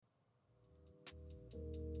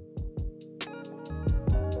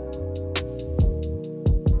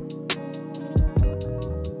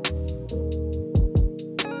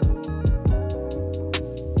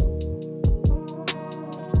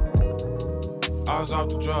was off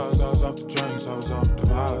the drugs, I was off the drinks, I was off the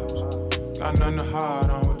vibes. Got nothing to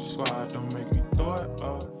hide, I'm with the squad, don't make me throw it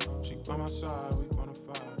up. She by my side, we gonna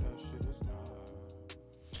fight, that shit is not.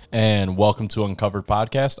 And welcome to Uncovered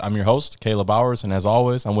Podcast. I'm your host, Caleb Bowers, and as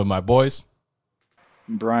always, I'm with my boys.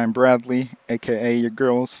 Brian Bradley, a.k.a. your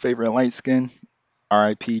girl's favorite light skin,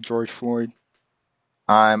 R.I.P. George Floyd.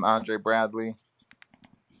 I'm Andre Bradley.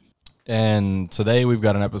 And today we've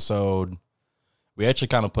got an episode. We actually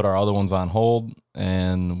kind of put our other ones on hold,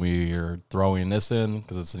 and we're throwing this in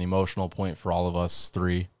because it's an emotional point for all of us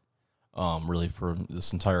three, really for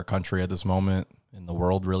this entire country at this moment, in the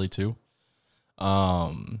world really too.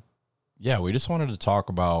 Yeah, we just wanted to talk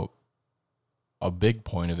about a big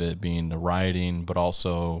point of it being the rioting, but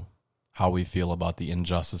also how we feel about the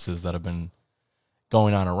injustices that have been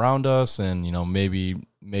going on around us and, you know, maybe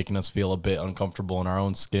making us feel a bit uncomfortable in our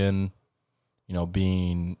own skin, you know,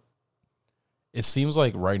 it seems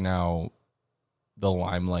like right now the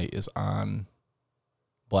limelight is on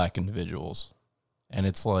black individuals, and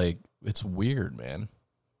it's like, it's weird, man.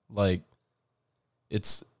 Like,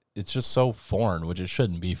 it's just so foreign, which it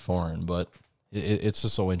shouldn't be foreign, but it's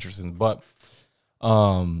just so interesting. But,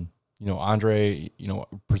 you know, Andre, you know,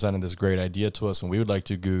 presented this great idea to us, and we would like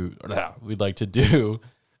to do,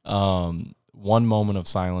 one moment of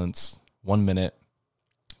silence, 1 minute,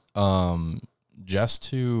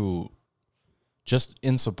 just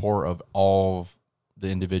in support of all of the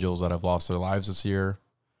individuals that have lost their lives this year,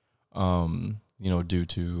 you know, due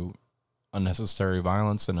to unnecessary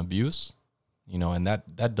violence and abuse, you know, and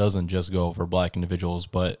that doesn't just go for black individuals,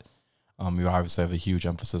 but we obviously have a huge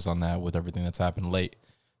emphasis on that with everything that's happened late.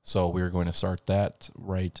 So we're going to start that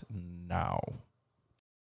right now.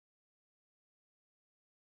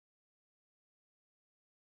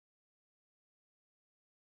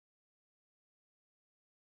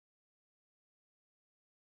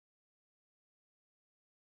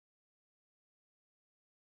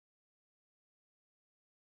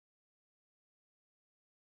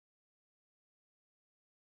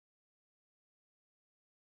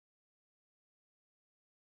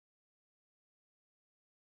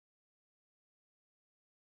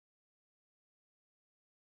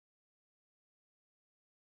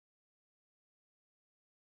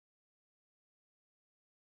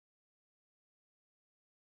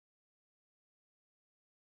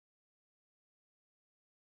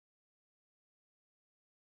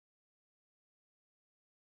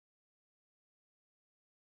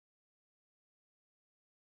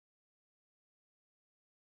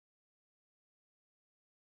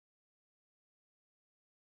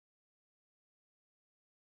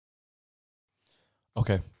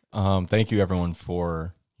 Okay. Thank you everyone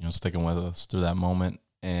for, you know, sticking with us through that moment.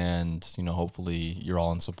 And, you know, hopefully you're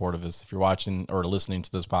all in support of us. If you're watching or listening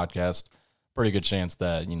to this podcast, pretty good chance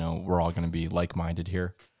that, you know, we're all going to be like-minded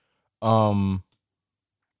here. I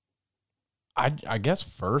guess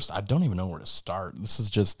first, I don't even know where to start. This is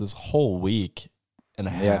just this whole week and a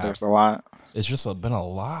half. Yeah, there's a lot. It's just been a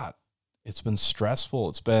lot. It's been stressful.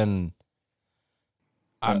 It's been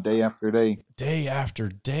Day after day. Day after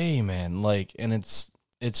day, man. Like, and it's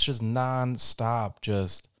just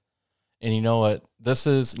nonstop. And you know what? This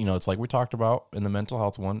is, you know, it's like we talked about in the mental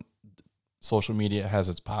health one. Social media has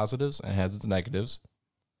its positives and has its negatives.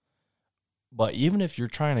 But even if you're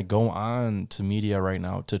trying to go on to media right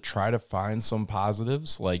now to try to find some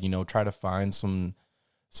positives, like, you know, try to find some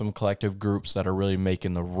collective groups that are really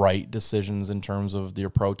making the right decisions in terms of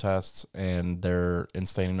their protests and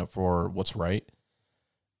standing up for what's right,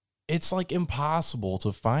 it's like impossible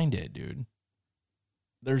to find it, dude.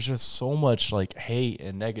 There's just so much like hate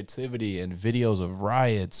and negativity and videos of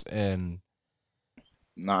riots and...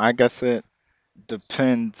 No, I guess it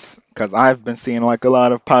depends, because I've been seeing like a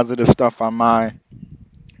lot of positive stuff on my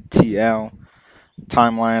TL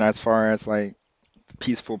timeline as far as like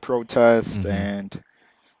peaceful protest and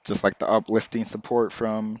just like the uplifting support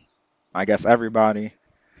from, I guess, everybody.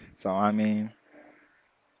 So, I mean,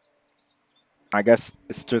 I guess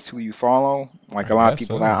it's just who you follow. Like a I lot of guess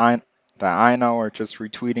people so. that I know are just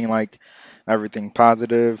retweeting like everything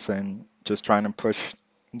positive and just trying to push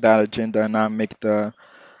that agenda and not make the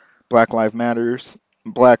Black Lives Matter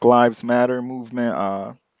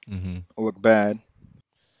movement look bad.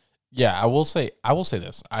 Yeah, I will say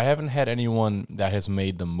this. I haven't had anyone that has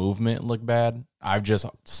made the movement look bad. I've just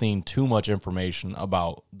seen too much information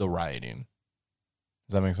about the rioting.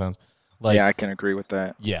 Does that make sense? Like, Yeah, I can agree with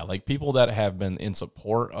that. yeah, like people that have been in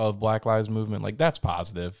support of Black Lives Movement, like that's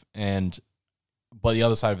positive. But the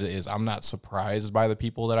other side of it is I'm not surprised by the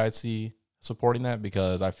people that I see supporting that,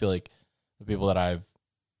 because I feel like the people that I've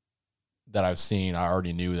seen, I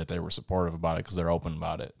already knew that they were supportive about it because they're open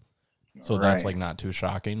about it. So that's Right. like not too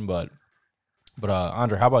shocking. But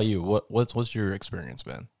Andre, how about you? What's your experience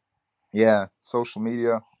been? Yeah, social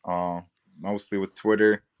media, mostly with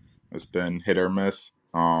Twitter, it's been hit or miss.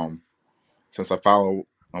 Since I follow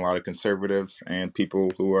a lot of conservatives and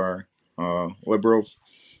people who are liberals,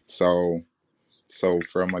 so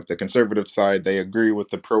from like the conservative side, they agree with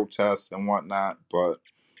the protests and whatnot, but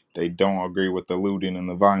they don't agree with the looting and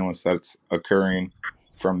the violence that's occurring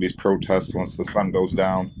from these protests once the sun goes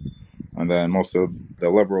down. And then most of the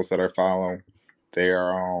liberals that I follow, they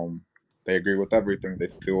are they agree with everything. They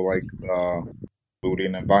feel like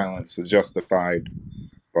looting and violence is justified,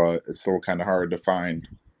 but it's still kind of hard to find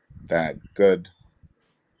that good,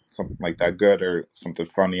 something like that good or something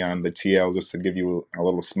funny on the TL just to give you a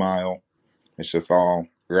little smile. It's just all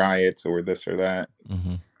riots or this or that.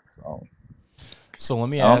 Mm-hmm. So So let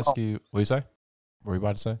me I don't ask know. you. What you say? What were you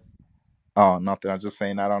about to say? Oh, nothing. I'm just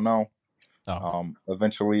saying I don't know. Oh,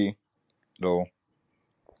 Eventually it'll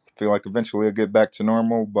feel like eventually it'll get back to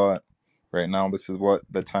normal, but right now this is what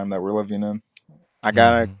the time that we're living in. I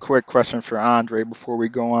got a mm-hmm. quick question for Andre before we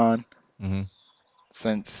go on. Mm-hmm.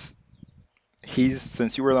 Since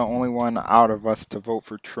since you were the only one out of us to vote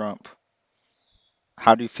for Trump,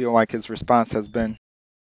 how do you feel like his response has been?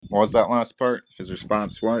 What was that last part? His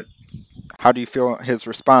response what? How do you feel his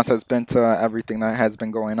response has been to everything that has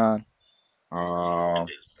been going on? Uh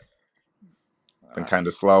been Uh, kind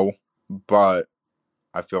of slow, but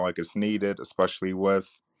I feel like it's needed, especially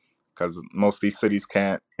with because most of these cities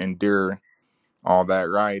can't endure all that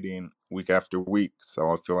rioting week after week.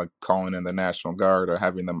 So I feel like calling in the National Guard or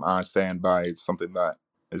having them on standby is something that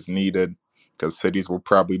is needed because cities will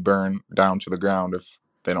probably burn down to the ground if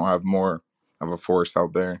they don't have more of a force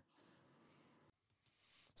out there.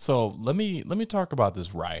 So let me talk about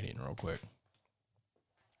this rioting real quick.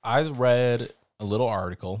 I read a little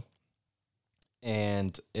article,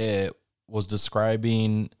 and it was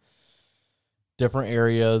describing different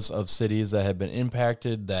areas of cities that have been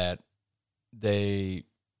impacted they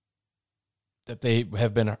they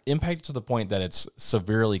have been impacted to the point that it's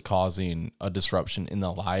severely causing a disruption in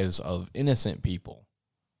the lives of innocent people,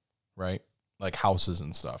 right? Like houses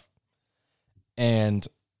and stuff. And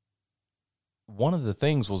one of the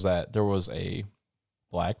things was that there was a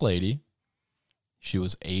black lady. She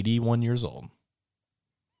was 81 years old.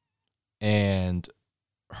 And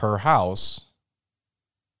her house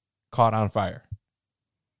caught on fire.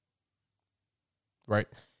 Right?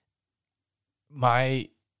 My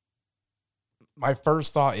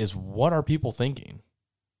first thought is, what are people thinking?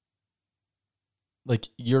 Like,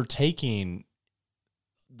 you're taking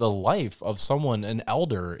the life of someone, an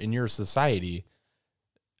elder in your society,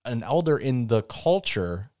 an elder in the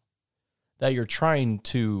culture that you're trying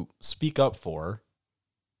to speak up for,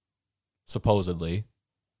 supposedly,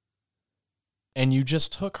 and you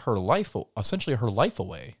just took her life, essentially her life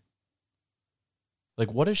away.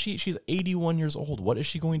 Like, what is she's 81 years old. What is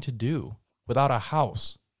she going to do without a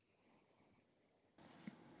house?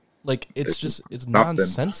 Like, it's It's just, it's nothing.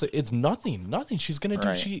 nonsense. It's nothing she's going to do.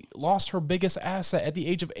 right. She lost her biggest asset at the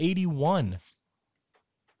age of 81.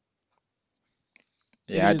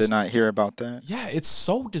 It Yeah, I did is, not hear about that. yeah, it's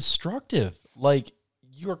so destructive. Like,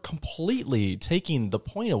 you're completely taking the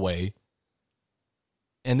point away.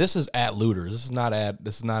 And this is at looters. This is not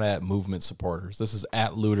at movement supporters. This is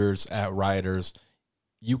at looters, at rioters.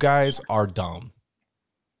 You guys are dumb.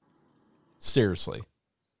 Seriously.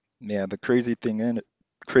 Yeah, the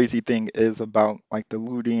crazy thing is about like the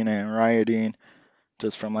looting and rioting,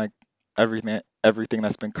 just from like everything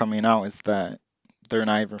that's been coming out is that they're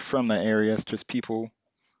not even from the area. It's just people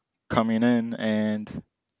coming in and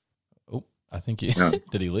Oh, I think he Yeah,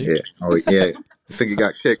 did he leave? yeah. Oh, yeah. I think he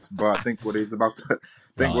got kicked, but I think what he's about to, I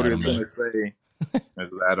think I'll what add he's him back. gonna say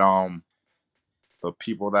is that the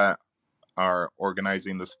people that are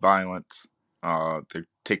organizing this violence, they're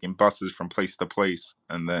taking buses from place to place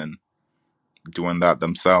and then doing that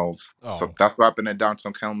themselves. So Oh. that's what happened in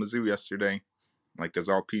downtown Kalamazoo yesterday. Like it's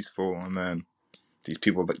all peaceful, and then these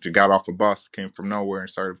people that got off a bus came from nowhere and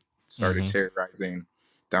started Mm-hmm. terrorizing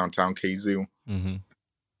downtown KZoo. Mm-hmm.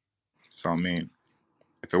 So I mean,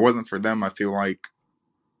 if it wasn't for them, I feel like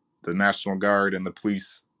the National Guard and the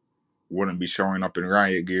police wouldn't be showing up in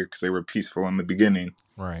riot gear because they were peaceful in the beginning.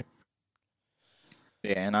 Right.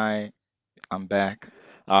 yeah, and I'm back.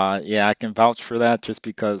 Yeah, I can vouch for that just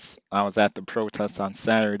because I was at the protest on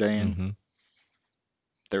Saturday and Mm-hmm.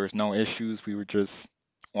 there was no issues. We were just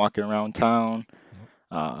walking around town, Yep.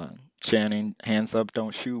 uh, chanting "Hands up,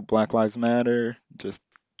 don't shoot, Black Lives Matter," just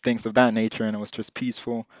things of that nature, and it was just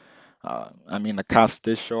peaceful. I mean, the cops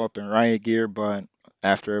did show up in riot gear, but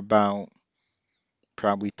after about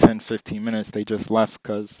probably 10, 15 minutes, they just left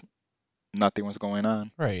because nothing was going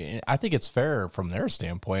on. Right. And I think it's fair from their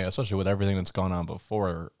standpoint, especially with everything that's gone on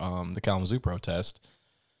before the Kalamazoo protest.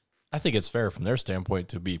 I think it's fair from their standpoint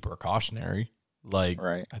to be precautionary. Like,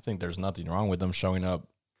 Right. I think there's nothing wrong with them showing up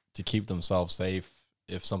to keep themselves safe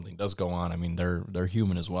if something does go on. I mean, they're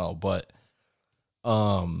human as well. But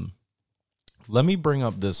let me bring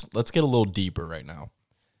up this. Let's get a little deeper right now.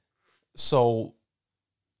 So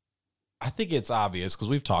I think it's obvious because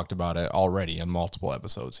we've talked about it already in multiple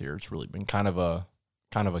episodes here. It's really been kind of a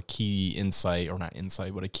key insight, or not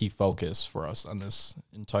insight, but a key focus for us on this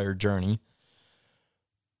entire journey.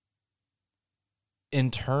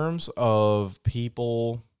 In terms of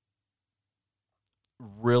people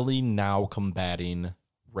really now combating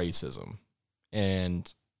racism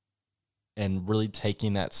and really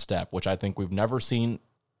taking that step, which I think we've never seen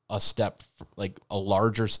a step, like a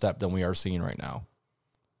larger step than we are seeing right now,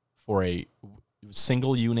 for a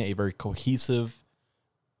single unit, a very cohesive,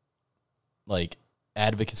 like,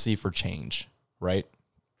 advocacy for change, right?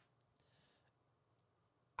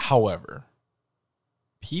 However,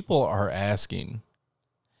 people are asking,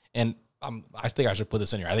 and I think I should put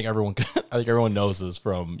this in here. I think everyone knows this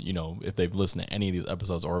from, if they've listened to any of these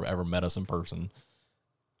episodes or have ever met us in person.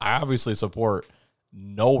 I obviously support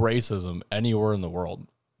no racism anywhere in the world.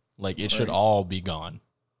 Like, it should all be gone.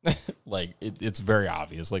 Like, it's very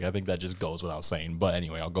obvious. Like, I think that just goes without saying. But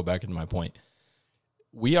anyway, I'll go back into my point.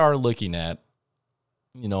 We are looking at,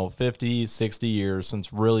 50, 60 years since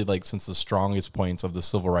the strongest points of the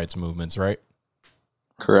civil rights movements, right?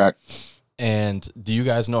 Correct. And do you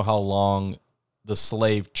guys know how long the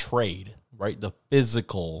slave trade, right, the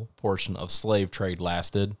physical portion of slave trade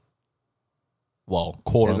lasted? Well,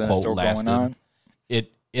 quote Isn't it unquote still lasted. going on?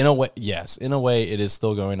 It, in a way, yes, in a way it is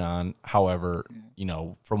still going on. However,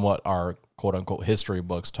 from what our quote unquote history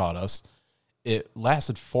books taught us, it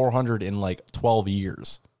lasted 412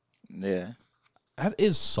 years. Yeah.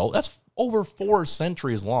 That's over 4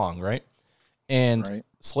 centuries long, right? And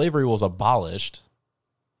slavery was abolished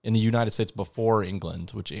in the United States before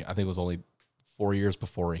England, which I think was only 4 years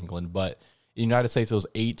before England. But in the United States, it was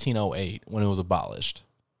 1808 when it was abolished.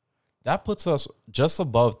 That puts us just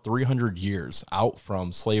above 300 years out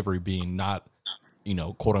from slavery being not,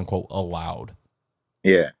 quote unquote, allowed.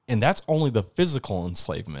 Yeah. And that's only the physical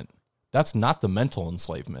enslavement. That's not the mental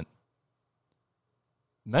enslavement.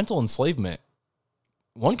 Mental enslavement,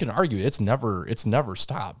 one can argue it's never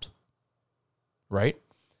stopped. Right?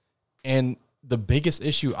 And the biggest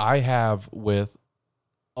issue I have with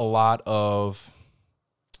a lot of,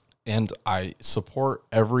 and I support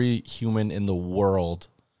every human in the world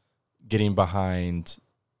getting behind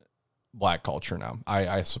Black culture now.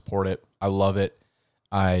 I support it. I love it.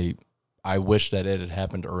 I wish that it had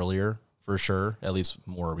happened earlier, for sure. At least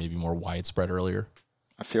maybe more widespread earlier.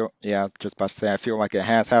 Just about to say, I feel like it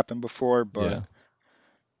has happened before, but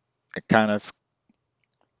it kind of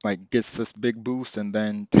like gets this big boost and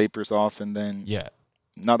then tapers off, and then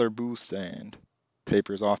another boost and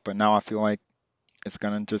tapers off. But now I feel like it's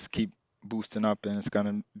gonna just keep boosting up, and it's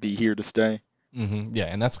gonna be here to stay. Mm-hmm. Yeah,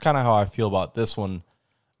 and that's kind of how I feel about this one.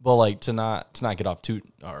 But like to not get off too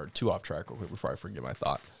off track real quick before I forget my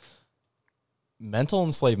thought. Mental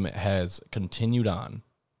enslavement has continued on,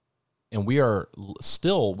 and we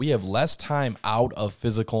have less time out of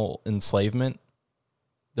physical enslavement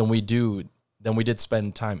than we did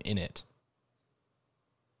spend time in it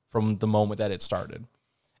from the moment that it started.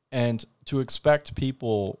 And to expect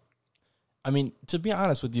people, I mean, to be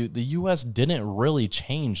honest with you, the U.S. didn't really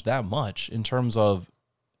change that much in terms of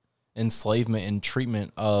enslavement and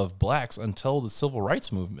treatment of blacks until the civil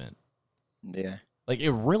rights movement. Yeah. Like,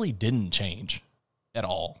 it really didn't change at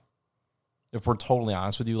all. If we're totally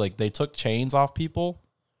honest with you, like, they took chains off people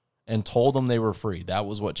and told them they were free. That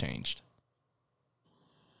was what changed.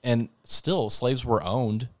 And still, slaves were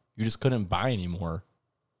owned. You just couldn't buy anymore.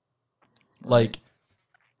 Like,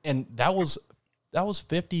 and that was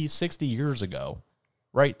 50, 60 years ago,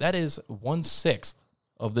 right? That is 1/6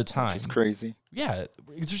 of the time. Which is crazy. Yeah,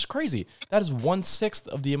 it's just crazy. That is 1/6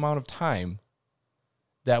 of the amount of time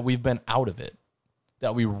that we've been out of it,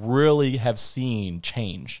 that we really have seen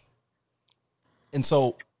change. And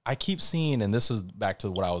so I keep seeing, and this is back to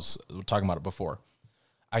what I was talking about it before,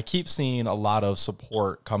 I keep seeing a lot of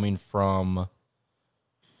support coming from,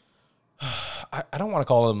 I don't want to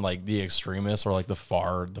call them like the extremists or like the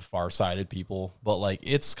far-sided people, but like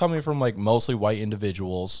it's coming from like mostly white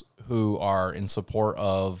individuals who are in support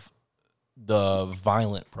of the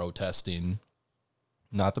violent protesting,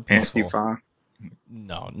 not the peaceful. Antifa.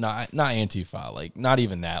 No, not Antifa. Like, not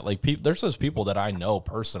even that. Like, there's those people that I know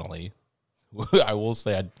personally. I will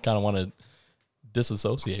say I kind of want to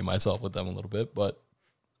disassociate myself with them a little bit, but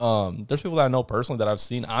There's people that I know personally that I've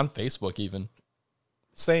seen on Facebook even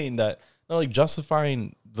saying that they're like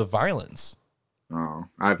justifying the violence. Oh,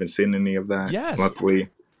 I haven't seen any of that. Yes. Luckily.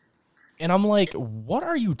 And I'm like, what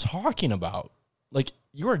are you talking about? Like,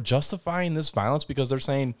 you are justifying this violence because they're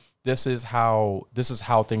saying this is how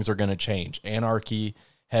things are going to change. Anarchy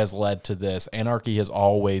has led to this. Anarchy has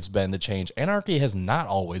always been the change. Anarchy has not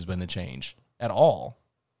always been the change at all.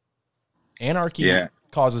 Anarchy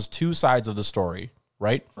causes two sides of the story,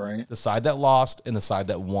 right? Right. The side that lost and the side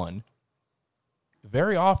that won.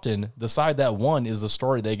 Very often, the side that won is the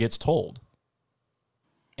story that gets told.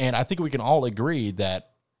 And I think we can all agree that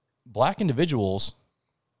Black individuals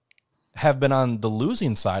have been on the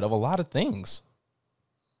losing side of a lot of things.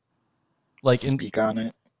 Like, Speak on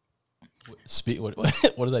it.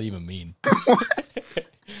 What does that even mean?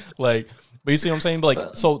 Like, but you see what I'm saying? But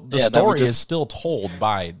like, so the Yeah, story is still told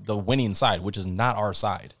by the winning side, which is not our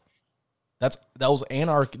side. Those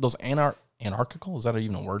anarchical, is that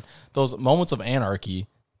even a word? Those moments of anarchy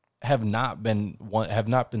have not been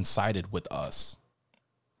sided with us.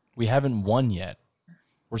 We haven't won yet.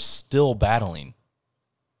 We're still battling.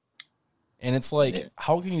 And it's like,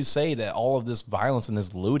 how can you say that all of this violence and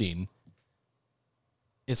this looting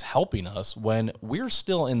is helping us when we're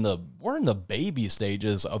still in the baby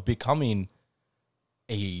stages of becoming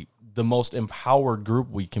the most empowered group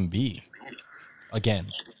we can be again?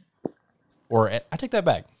 Or I take that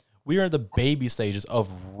back. We are in the baby stages of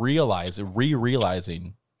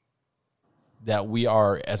realizing that we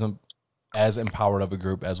are as empowered of a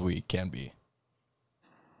group as we can be.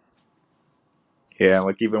 Yeah,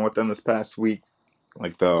 like even within this past week,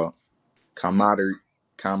 like the camaraderie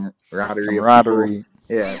of people.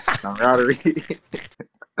 Yeah, camaraderie.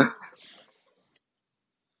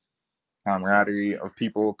 Camaraderie of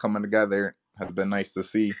people coming together has been nice to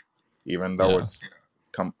see, even though it's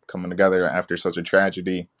coming together after such a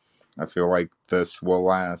tragedy. I feel like this will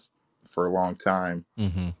last for a long time.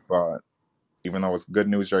 Mm-hmm. But even though it's good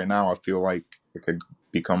news right now, I feel like it could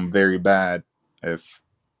become very bad if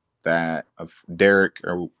Derek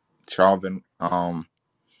or Chauvin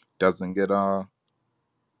doesn't get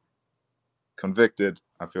convicted.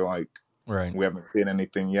 I feel like we haven't seen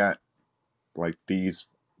anything yet. Like this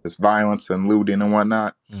violence and looting and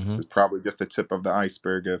whatnot is probably just the tip of the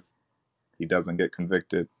iceberg if he doesn't get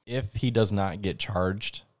convicted. If he does not get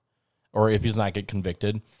charged, or if he does not get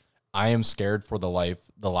convicted, I am scared for the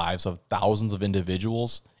lives of thousands of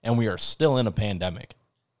individuals, and we are still in a pandemic.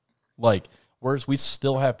 Like, we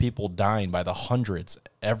still have people dying by the hundreds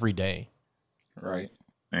every day. Right.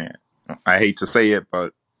 Yeah. I hate to say it,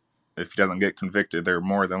 but if he doesn't get convicted, there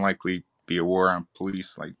more than likely be a war on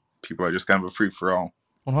police. Like, people are just kind of a free for all.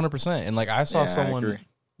 100%. And like, I saw someone.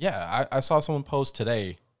 I saw someone post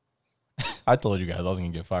today. I told you guys I was gonna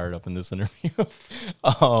get fired up in this interview.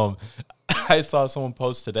 I saw someone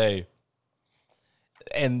post today,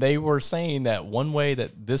 and they were saying that one way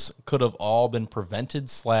that this could have all been prevented /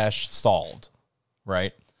 solved,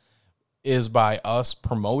 right, is by us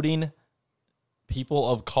promoting people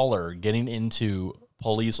of color getting into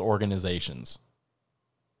police organizations.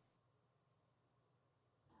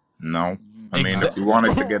 No. I mean, if we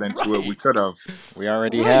wanted to get into it, we could have. We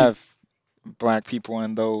already have Black people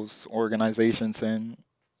in those organizations, and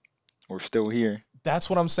we're still here. That's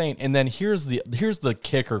what I'm saying. And then here's the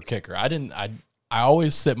kicker. I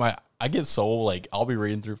always I get so like, I'll be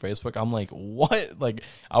reading through Facebook. I'm like, what? Like,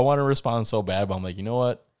 I want to respond so bad, but I'm like, you know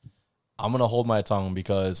what? I'm going to hold my tongue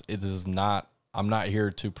because I'm not here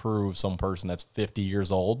to prove some person that's 50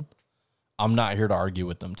 years old. I'm not here to argue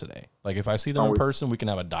with them today. Like, if I see them in person, we can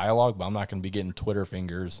have a dialogue, but I'm not going to be getting Twitter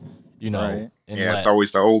fingers, you know. Right. Yeah, it's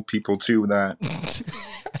always the old people too that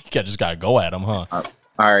I just got to go at them, huh? All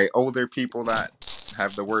right, older people that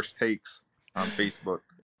have the worst takes on Facebook.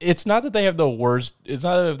 It's not that they have the worst. It's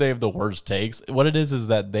not that they have the worst takes. What it is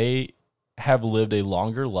that they have lived a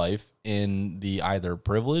longer life in the either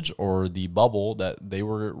privilege or the bubble that they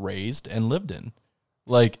were raised and lived in.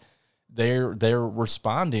 Like, they're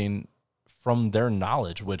responding from their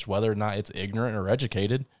knowledge, which whether or not it's ignorant or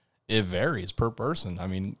educated, it varies per person. I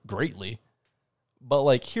mean, greatly. But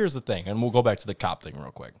like, here's the thing, and we'll go back to the cop thing real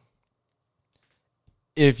quick.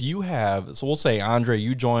 If you have, so we'll say, Andre,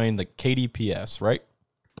 you joined the KDPS, right?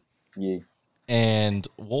 Yeah. And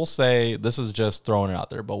we'll say, this is just throwing it out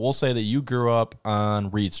there, but we'll say that you grew up on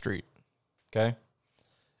Reed Street, okay?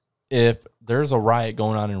 If there's a riot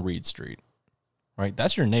going on in Reed Street, right,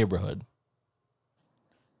 that's your neighborhood.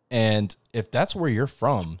 And if that's where you're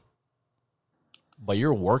from, but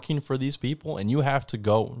you're working for these people and you have to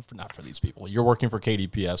go, not for these people, you're working for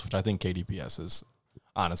KDPS, which I think KDPS is,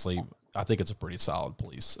 honestly, I think it's a pretty solid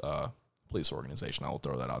police police organization. I will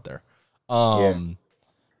throw that out there. Yeah.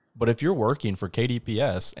 But if you're working for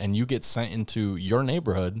KDPS and you get sent into your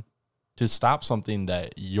neighborhood to stop something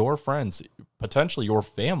that your friends, potentially your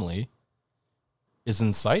family, is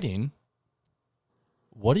inciting,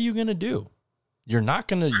 what are you going to do? You're not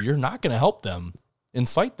going to help them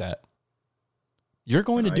incite that. You're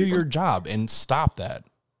going to do your job and stop that.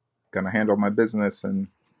 Gonna handle my business and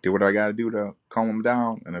do what I gotta do to calm them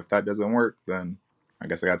down. And if that doesn't work, then I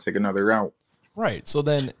guess I gotta take another route. Right. So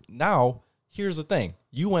then now here's the thing.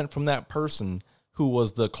 You went from that person who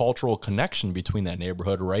was the cultural connection between that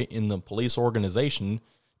neighborhood, right, in the police organization,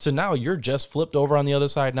 to now you're just flipped over on the other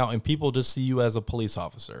side now and people just see you as a police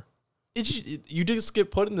officer. You just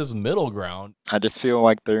get put in this middle ground. I just feel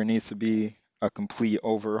like there needs to be a complete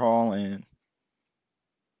overhaul, and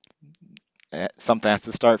something has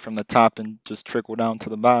to start from the top and just trickle down to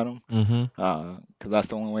the bottom. Mm-hmm. Because that's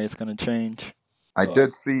the only way it's going to change. I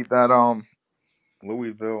did see that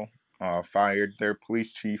Louisville fired their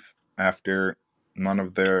police chief after none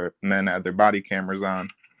of their men had their body cameras on.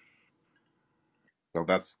 So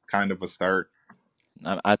that's kind of a start.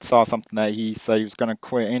 I saw something that he said he was going to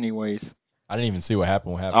quit anyways. I didn't even see what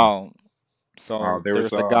happened. What happened? Oh, so there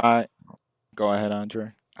there's was a guy. Go ahead,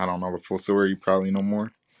 Andre. I don't know the full story. You probably know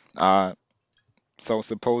more. So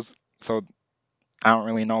I don't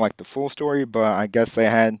really know like the full story, but I guess they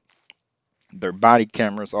had their body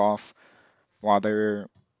cameras off while they're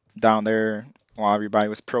down there while everybody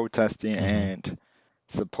was protesting, and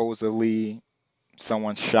supposedly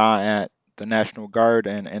someone shot at the National Guard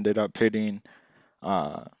and ended up hitting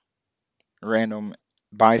a random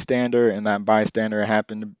bystander, and that bystander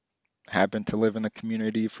happened to live in the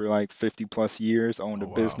community for like 50 plus years, owned a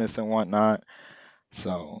business and whatnot.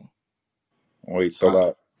 So wait,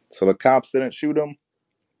 so the cops didn't shoot him?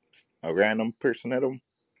 A random person hit him?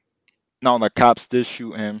 no, the cops did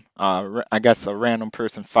shoot him. I guess a random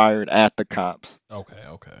person fired at the cops. Okay.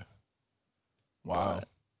 Wow. But,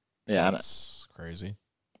 yeah, that's crazy.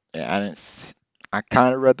 Yeah, I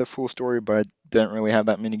kind of read the full story, but didn't really have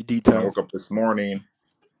that many When I details. woke up this morning,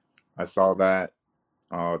 I saw that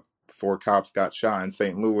 4 cops got shot in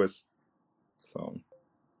St. Louis. So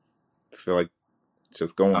I feel like it's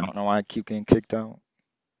just going. I don't know why I keep getting kicked out.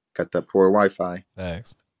 Got that poor Wi-Fi.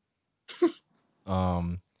 Thanks.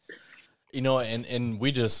 And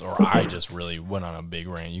I just really went on a big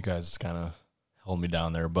rant. You guys kind of held me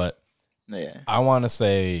down there, but yeah, I want to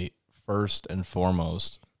say first and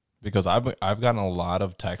foremost, because I've gotten a lot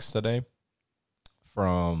of texts today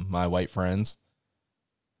from my white friends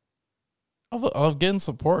of getting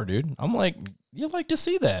support, dude. I'm like, you'd like to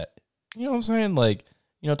see that. You know what I'm saying? Like,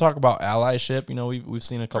 talk about allyship. We've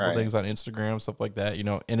seen a couple things on Instagram, stuff like that,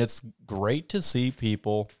 and it's great to see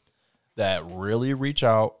people that really reach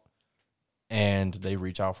out, and they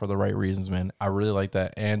reach out for the right reasons, man. I really like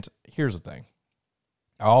that. And here's the thing.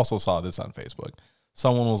 I also saw this on Facebook.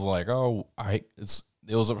 Someone was like, "Oh, it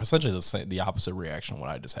was essentially the opposite reaction of what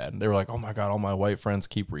I just had." And they were like, "Oh my God, all my white friends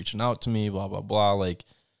keep reaching out to me, blah, blah, blah. Like,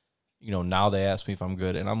 now they ask me if I'm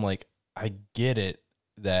good." And I'm like, I get it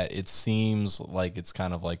that it seems like it's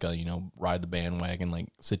kind of like a, ride the bandwagon like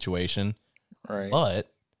situation. right. But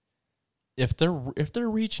if they're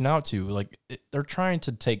reaching out to, like, they're trying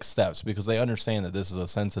to take steps because they understand that this is a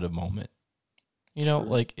sensitive moment. Sure.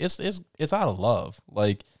 Like it's out of love.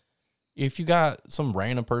 Like, if you got some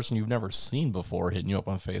random person you've never seen before hitting you up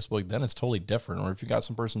on Facebook, then it's totally different. Or if you got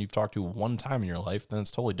some person you've talked to one time in your life, then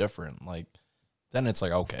it's totally different. Like, then it's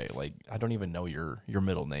like, okay, like, I don't even know your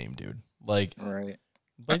middle name, dude. Like, Right.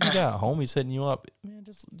 but if you got homies hitting you up, man,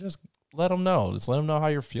 just let them know. Just let them know how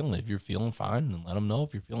you're feeling. If you're feeling fine, and let them know.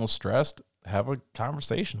 If you're feeling stressed, have a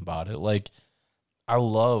conversation about it. Like, I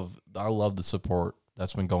love the support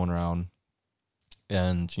that's been going around.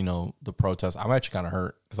 And, the protest, I'm actually kind of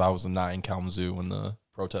hurt because I was not in Kalamazoo when the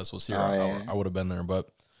protest was here. I would have been there, but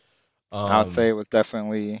I would say it was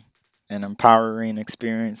definitely an empowering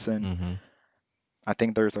experience, and I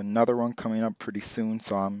think there's another one coming up pretty soon,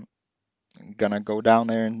 so I'm gonna go down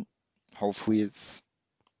there, and hopefully it's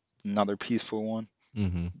another peaceful one.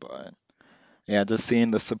 But yeah, just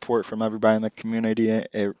seeing the support from everybody in the community,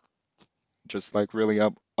 it just like really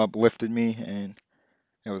uplifted me, and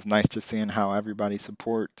it was nice just seeing how everybody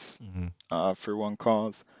supports for one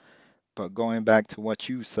cause. But going back to what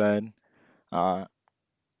you said, uh,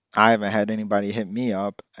 I haven't had anybody hit me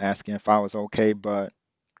up asking if I was okay, but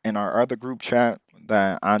in our other group chat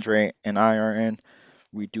that Andre and I are in,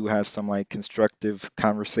 we do have some like constructive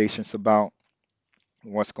conversations about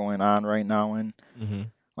what's going on right now and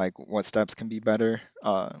like what steps can be better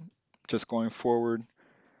just going forward.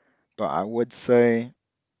 But I would say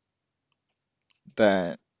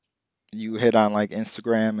that you hit on like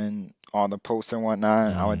Instagram and all the posts and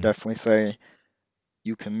whatnot, I would definitely say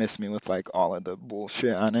you can miss me with like all of the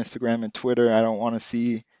bullshit on Instagram and Twitter. I don't want to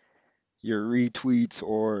see your retweets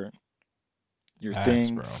or your Facts, bro.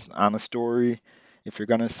 things on the story. If you're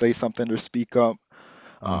gonna say something to speak up,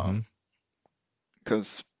 Mm-hmm.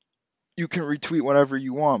 because you can retweet whatever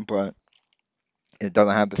you want, but it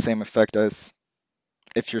doesn't have the same effect as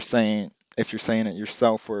if you're saying it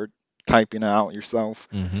yourself or typing it out yourself.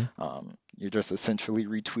 Mm-hmm. You're just essentially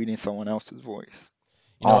retweeting someone else's voice.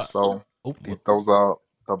 You know what? Also, Oh, those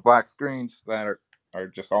the black screens that are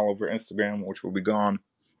just all over Instagram, which will be gone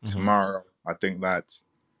tomorrow. I think that's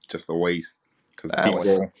just a waste because That was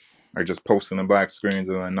people are just posting the black screens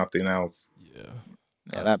and then nothing else.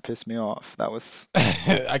 yeah, that pissed me off. That was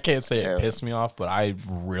I can't say yeah, it pissed me off, but I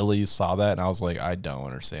really saw that and I was like, I don't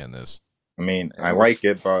understand this. I mean, it I was like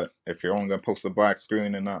it, but if you're only gonna post a black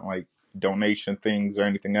screen and not like donation things or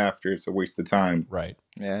anything after, it's a waste of time. Right.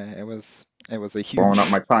 yeah, it was a Blowing up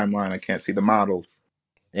huge my timeline, I can't see the models.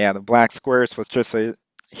 yeah, the black squares was just a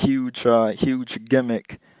huge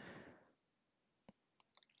gimmick.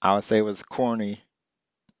 I would say it was corny.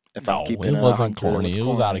 If I'm No, keeping it it wasn't 100, it was corny. It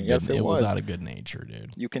was out corny. of Yes, good. it It was was. out of good nature,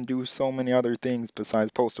 dude. You can do so many other things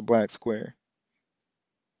besides post a black square.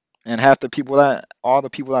 And half the people all the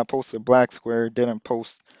people that posted black square didn't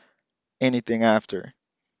post anything after.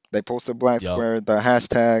 They posted black Yup. square, the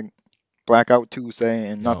hashtag Blackout Tuesday,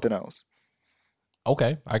 and Yup. nothing else.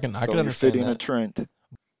 Okay, I can So you're understand fitting a that. trend. And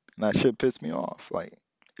that shit pissed me off. Like,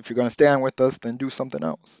 if you're gonna stand with us, then do something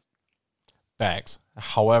else. Facts.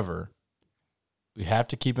 However, we have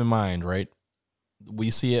to keep in mind, right?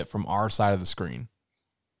 We see it from our side of the screen.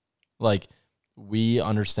 Like, we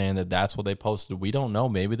understand that that's what they posted. We don't know.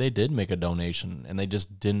 Maybe they did make a donation and they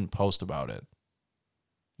just didn't post about it.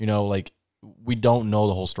 You know, like, we don't know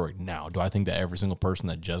the whole story. Now, do I think that every single person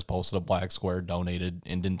that just posted a black square donated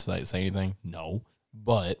and didn't say anything? No.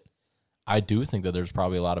 But I do think that there's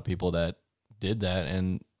probably a lot of people that did that,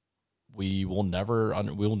 and we will never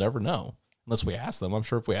know unless we ask them. I'm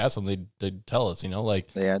sure if we ask them, they'd tell us, you know, like,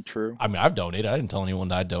 Yeah, true. I mean, I've donated. I didn't tell anyone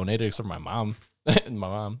that I donated except my mom and my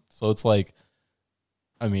mom. So it's like,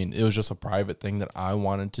 I mean, it was just a private thing that I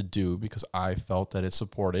wanted to do because I felt that it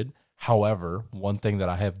supported. However, one thing that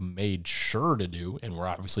I have made sure to do, and we're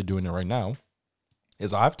obviously doing it right now,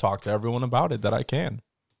 is I've talked to everyone about it that I can.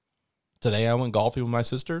 Today I went golfing with my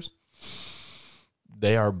sisters.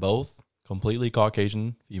 They are both completely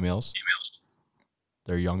Caucasian females.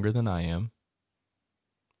 They're younger than I am.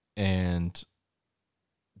 And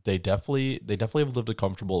they definitely have lived a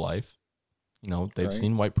comfortable life. You know, they've Right.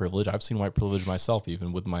 seen white privilege. I've seen white privilege myself,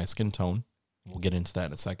 even with my skin tone. We'll get into that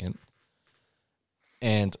in a second.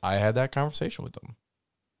 And I had that conversation with them.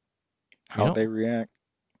 How'd they react?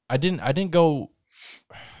 I didn't go.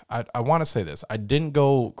 I want to say this. I didn't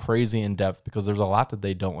go crazy in depth because there's a lot that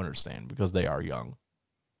they don't understand because they are young.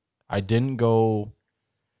 I didn't go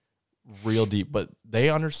real deep, but they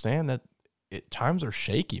understand that times are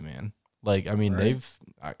shaky, man. Like, I mean, Right.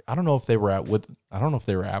 I don't know if they were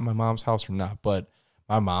at my mom's house or not, but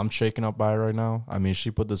my mom's shaken up by it right now. I mean,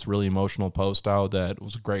 she put this really emotional post out that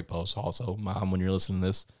was a great post also. Mom, when you're listening to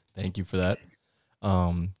this, thank you for that.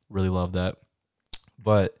 Really love that.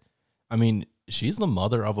 But I mean, she's the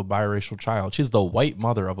mother of a biracial child. She's the white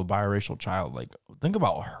mother of a biracial child. Like, think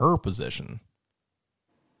about her position.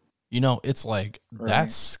 You know, it's like, Right.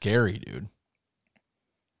 that's scary, dude.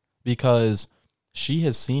 Because she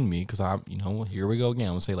has seen me, because I'm, you know, here we go again.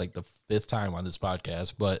 I'm going to say like the 5th time on this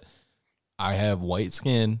podcast, but I have white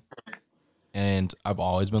skin and I've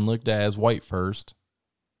always been looked at as white first.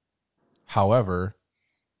 However,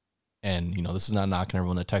 and, you know, this is not knocking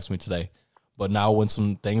everyone that texts me today, but now when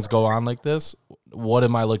some things go on like this, what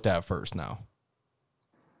am I looked at first now?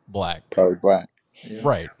 Black. Probably black. Yeah.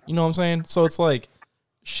 Right. You know what I'm saying? So it's like,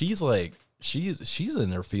 she's in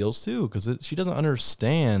their feels too, because she doesn't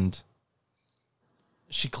understand.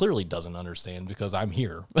 She clearly doesn't understand because I'm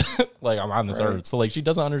here. Like, I'm on this Right. earth. So like, she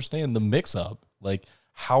doesn't understand the mix up, like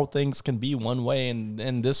how things can be one way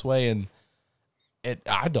and this way. And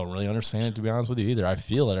I don't really understand it, to be honest with you either. I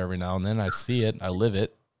feel it every now and then. I see it, I live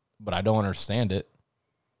it, but I don't understand it.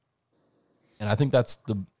 And I think that's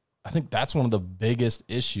one of the biggest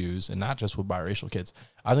issues, and not just with biracial kids.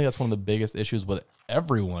 I think that's one of the biggest issues with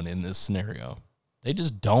everyone in this scenario. They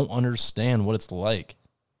just don't understand what it's like.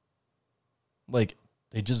 Like,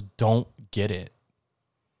 they just don't get it.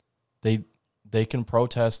 They can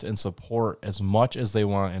protest and support as much as they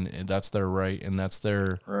want, and that's their right, and that's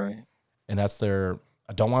their Right.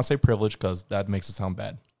 I don't want to say privilege because that makes it sound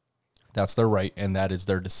bad. That's their right, and that is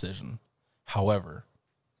their decision. However,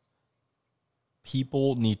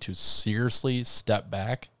 people need to seriously step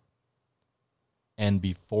back, and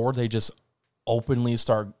before they just openly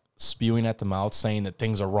start spewing at the mouth saying that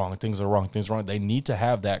things are wrong, they need to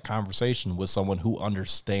have that conversation with someone who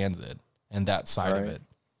understands it and that side of Right. it.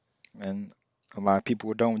 And a lot of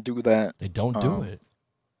people don't do that. They don't do Um, it.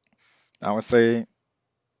 I would say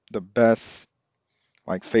the best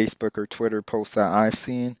like Facebook or Twitter posts that I've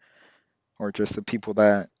seen, or just the people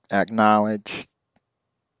that acknowledge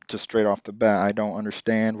just straight off the bat, I don't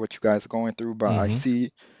understand what you guys are going through, but I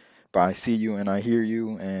see you and I hear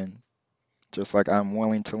you, and just like I'm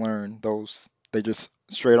willing to learn. Those they just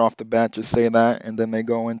straight off the bat just say that, and then they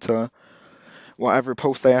go into whatever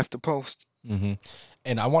post they have to post. Mm-hmm.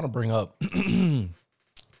 And I want to bring up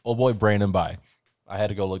old boy Brandon By. I had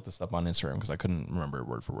to go look this up on Instagram because I couldn't remember it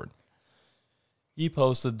word for word. He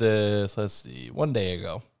posted this, let's see, 1 day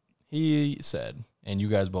ago. He said, and you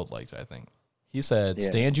guys both liked it, I think. He said, Yeah.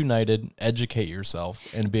 stand united, educate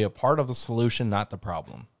yourself, and be a part of the solution, not the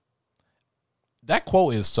problem. That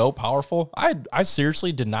quote is so powerful. I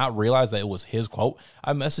seriously did not realize that it was his quote.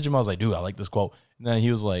 I messaged him. I was like, dude, I like this quote. And then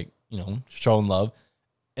he was like, showing love.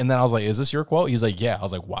 And then I was like, is this your quote? He's like, yeah. I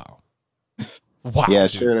was like, wow. Wow. Yeah, I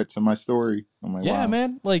dude. shared it to my story. I'm like, Yeah, wow.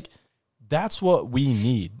 man. Like, that's what we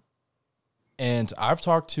need. And I've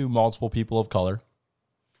talked to multiple people of color,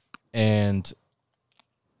 and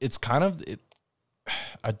it's kind of,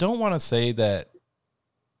 I don't want to say that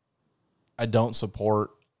I don't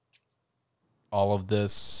support all of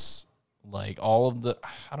this, like all of the,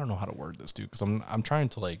 I don't know how to word this, dude, because I'm trying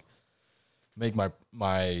to like make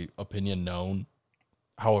my opinion known,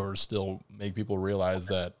 however, still make people realize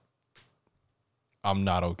that I'm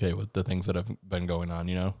not okay with the things that have been going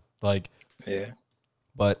on, like, Yeah.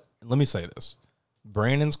 but let me say this.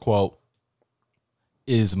 Brandon's quote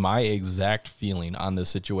is my exact feeling on this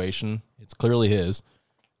situation. It's clearly his,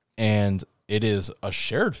 and it is a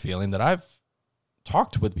shared feeling that I've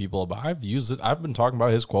talked with people about. I've used this. I've been talking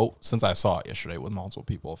about his quote since I saw it yesterday with multiple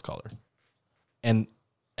people of color, and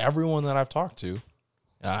everyone that I've talked to,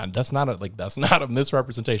 that's not a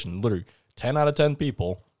misrepresentation. Literally 10 out of 10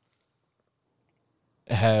 people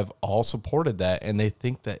have all supported that, and they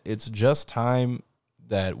think that it's just time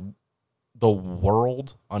that the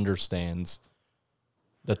world understands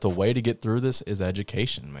that the way to get through this is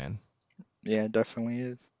education, man. Yeah, it definitely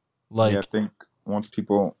is. Like, Yeah, I think once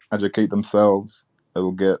people educate themselves,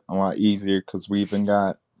 it'll get a lot easier because we even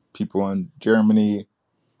got people in Germany,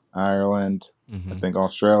 Ireland, I think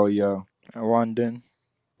Australia. London.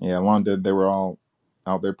 Yeah, London, they were all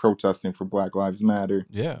out there protesting for Black Lives Matter.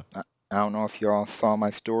 yeah, I don't know if you all saw my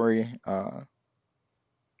story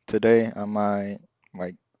today on my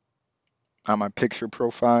picture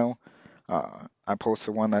profile. I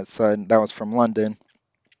posted one that said that was from London,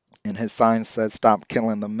 and his sign said "Stop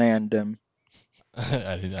killing the mandem."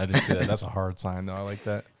 I didn't see that. That's a hard sign, though. I like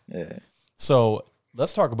that. Yeah. So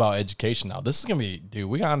let's talk about education now. This is going to be, dude,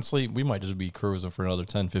 we might just be cruising for another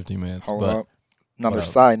 10, 15 minutes. Hold but up. Another what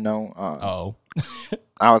up? side note. Oh,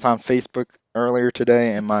 I was on Facebook earlier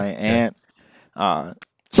today, and my aunt,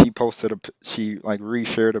 she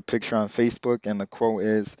reshared a picture on Facebook, and the quote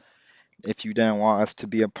is, "If you didn't want us to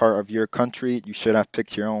be a part of your country, you should have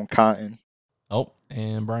picked your own cotton." oh,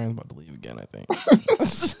 and Brian's about to leave again, I think.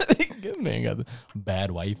 Good man, got the bad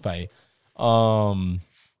Wi-Fi.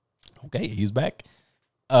 Okay, he's back.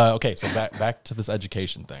 Okay, so back to this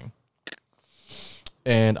education thing.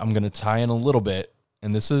 And I'm going to tie in a little bit.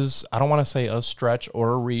 And this is, I don't want to say a stretch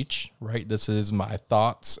or a reach, right? This is my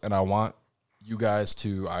thoughts, and I want you guys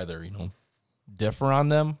to either, differ on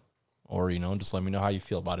them or, just let me know how you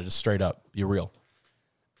feel about it. Just straight up, be real.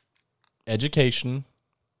 Education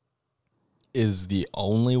is the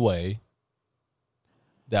only way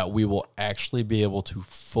that we will actually be able to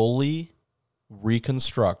fully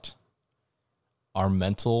reconstruct our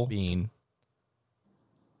mental being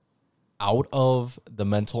out of the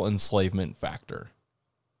mental enslavement factor.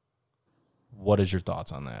 What is your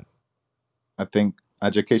thoughts on that? I think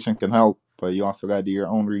education can help, but you also got to do your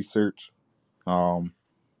own research.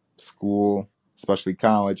 School, especially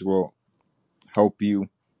college, will help you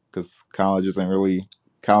because college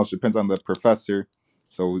depends on the professor.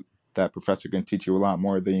 So that professor can teach you a lot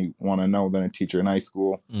more than you want to know than a teacher in high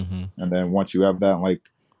school. Mm-hmm. And then once you have that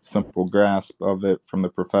simple grasp of it from the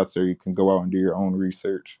professor, you can go out and do your own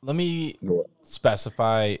research. Let me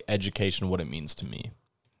specify education, what it means to me.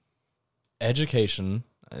 Education,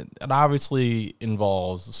 it obviously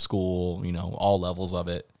involves school, all levels of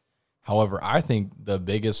it. However, I think the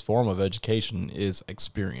biggest form of education is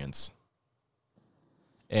experience.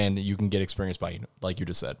 And you can get experience by, like you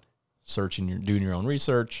just said, doing your own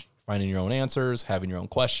research, finding your own answers, having your own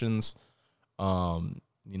questions.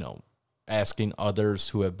 you know, asking others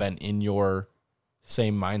who have been in your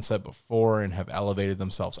same mindset before and have elevated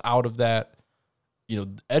themselves out of that. You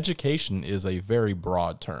know, education is a very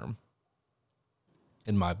broad term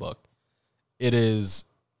in my book. It is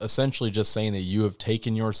essentially just saying that you have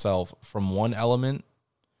taken yourself from one element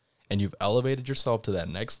and you've elevated yourself to that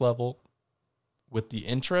next level with the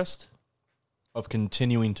interest of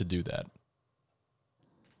continuing to do that.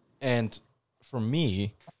 And for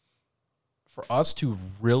me, for us to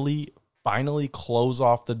really finally close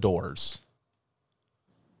off the doors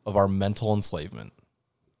of our mental enslavement,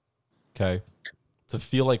 okay, to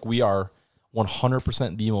feel like we are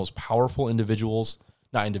 100% the most powerful individuals,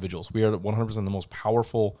 not individuals, we are 100% the most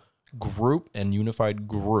powerful group and unified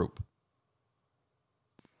group,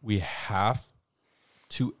 we have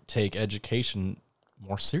to take education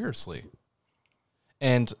more seriously.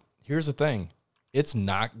 And here's the thing, it's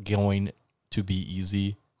not going to be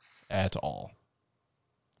easy at all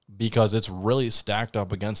because it's really stacked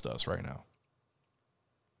up against us right now.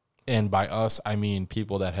 And by us, I mean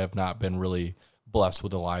people that have not been really blessed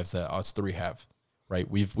with the lives that us three have, right?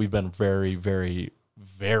 We've been very, very,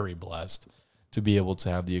 very blessed to be able to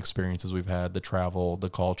have the experiences we've had, the travel, the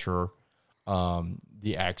culture,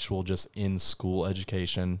 the actual just in-school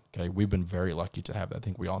education. Okay, we've been very lucky to have that. I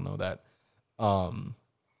think we all know that.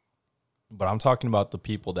 But I'm talking about the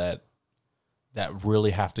people that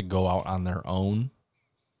really have to go out on their own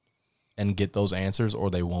and get those answers, or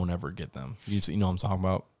they won't ever get them. You know what I'm talking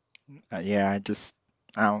about? Yeah, I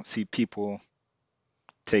don't see people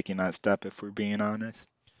taking that step if we're being honest.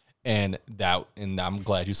 And I'm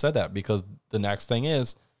glad you said that, because the next thing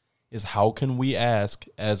is how can we ask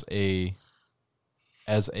as a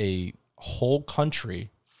whole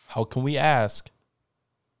country, how can we ask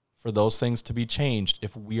for those things to be changed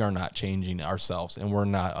if we are not changing ourselves and we're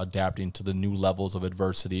not adapting to the new levels of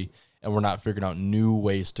adversity and we're not figuring out new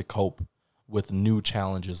ways to cope with new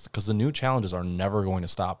challenges? Because the new challenges are never going to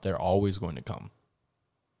stop. They're always going to come.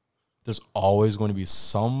 There's always going to be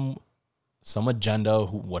some agenda,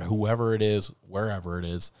 whoever it is, wherever it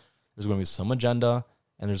is, there's going to be some agenda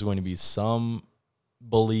and there's going to be some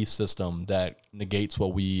belief system that negates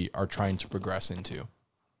what we are trying to progress into.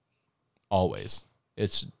 Always.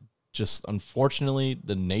 It's just, unfortunately,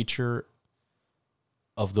 the nature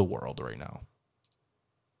of the world right now.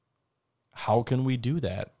 How can we do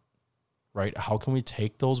that? Right? How can we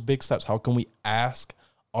take those big steps? How can we ask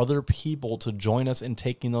other people to join us in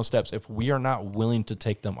taking those steps if we are not willing to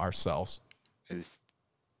take them ourselves? It's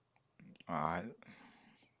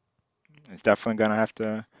definitely gonna have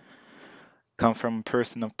to come from a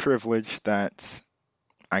person of privilege that's,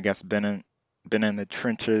 I guess, been in the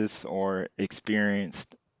trenches or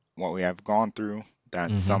experienced what we have gone through,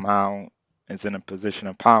 that somehow is in a position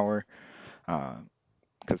of power,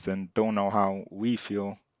 because then they'll know how we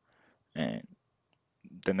feel, and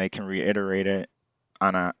then they can reiterate it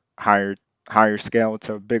on a higher scale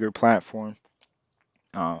to a bigger platform.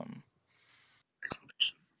 I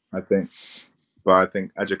think, but I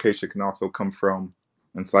think education can also come from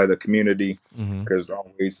inside the community, because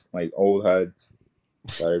always like old heads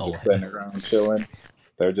that are just sitting around chilling.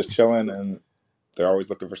 They're just chilling and they're always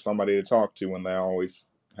looking for somebody to talk to, and they always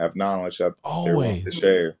have knowledge that they're willing to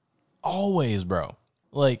share. Always, bro.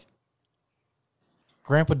 Like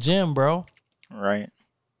Grandpa Jim, bro. Right.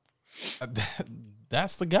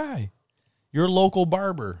 That's the guy. Your local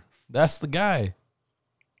barber. That's the guy.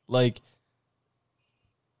 Like,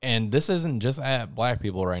 and this isn't just at black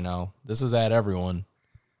people right now. This is at everyone.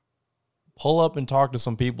 Pull up and talk to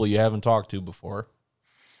some people you haven't talked to before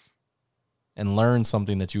and learn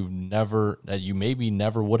something that you maybe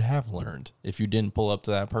never would have learned if you didn't pull up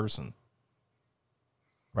to that person.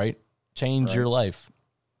 Right? Change your life.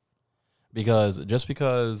 Because just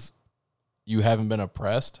because you haven't been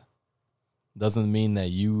oppressed doesn't mean that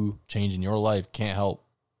you changing your life can't help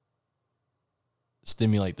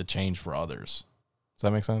stimulate the change for others. Does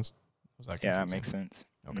that make sense? Yeah, that makes sense.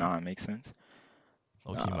 Okay. No, it makes sense.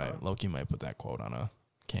 Loki might put that quote on a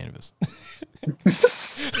canvas.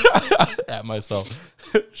 At myself.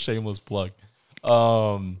 Shameless plug.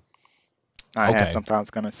 I had something I was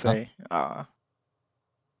gonna say.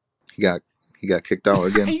 He got kicked out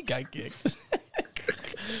again. He got kicked.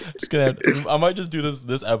 I might just do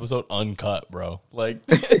this episode uncut, bro. Like,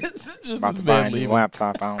 just about to buy a new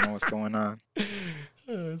laptop. I don't know what's going on.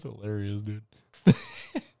 That's hilarious, dude.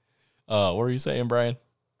 What were you saying, Brian?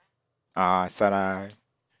 I said I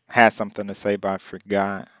had something to say, but I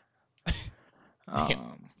forgot. I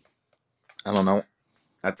don't know.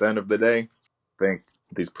 At the end of the day, I think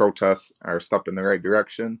these protests are a step in the right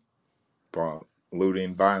direction, but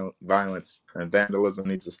looting, violence, and vandalism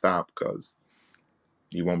needs to stop, because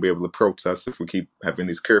you won't be able to protest if we keep having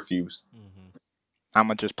these curfews. Mm-hmm. I'm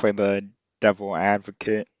gonna just play the devil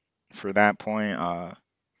advocate for that point. I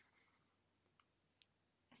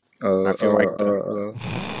feel like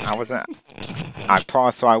I wasn't. I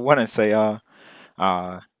paused so I wouldn't say uh.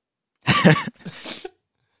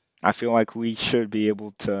 I feel like we should be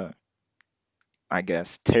able to, I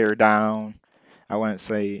guess, tear down. I wouldn't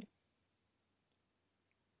say.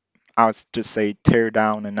 I would just say tear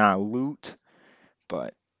down and not loot,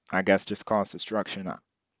 but I guess just cause destruction.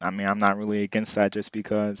 I mean, I'm not really against that just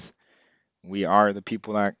because we are the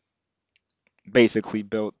people that basically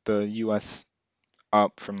built the U.S.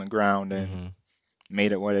 up from the ground and Mm-hmm.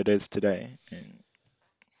 made it what it is today. And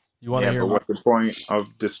You want to Yeah, hear but my, what's the point of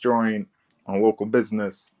destroying a local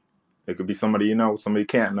business? It could be somebody you know, somebody you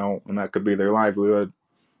can't know, and that could be their livelihood.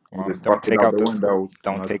 You well, just busted out their windows, and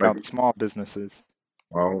don't that's take like, out the small businesses.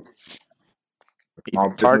 well,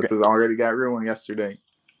 Even small businesses already got ruined yesterday.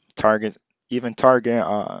 Target, even Target,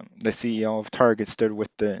 the CEO of Target stood with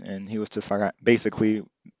it, and he was just like, basically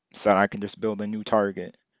said, I can just build a new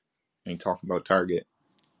Target. Ain't talking about Target.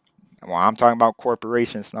 Well, I'm talking about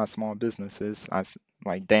corporations, not small businesses.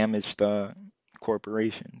 Like damage the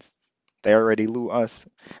corporations. They already loot us,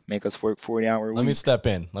 make us work 40-hour let me weeks. step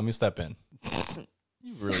in.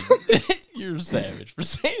 You really, you're savage for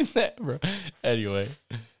saying that, bro. Anyway,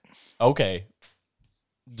 okay.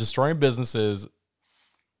 Destroying businesses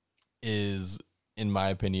is, in my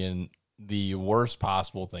opinion, the worst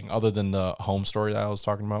possible thing, other than the home story that I was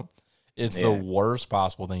talking about. It's the Yeah. worst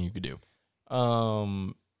possible thing you could do.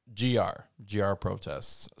 GR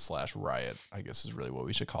protests / riot, I guess is really what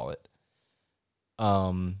we should call it.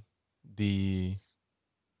 The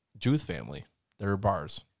Juth family, they're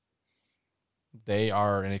bars. They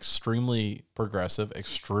are an extremely progressive,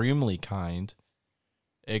 extremely kind,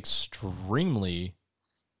 extremely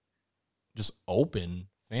just open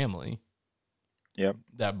family. Yep.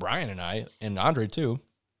 That Brian and I, and Andre too,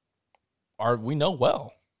 we know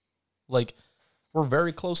well. Like, we're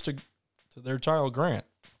very close to their child Grant.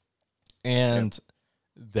 And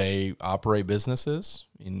they operate businesses.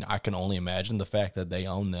 And I can only imagine the fact that they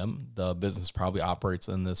own them. The business probably operates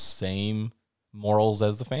in the same morals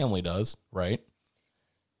as the family does, right?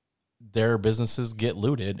 Their businesses get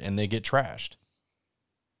looted and they get trashed.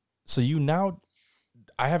 So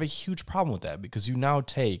I have a huge problem with that, because you now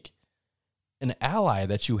take an ally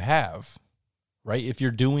that you have, right? If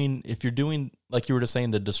you're doing, like you were just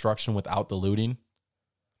saying, the destruction without the looting,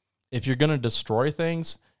 if you're going to destroy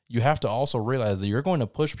things, you have to also realize that you're going to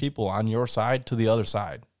push people on your side to the other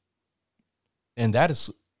side. And that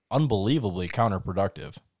is unbelievably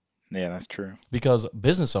counterproductive. Yeah, that's true. Because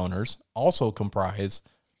business owners also comprise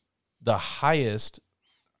the highest,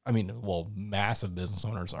 massive business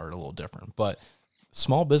owners are a little different, but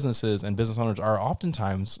small businesses and business owners are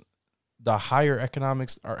oftentimes the higher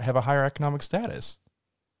economics, or have a higher economic status.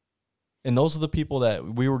 And those are the people that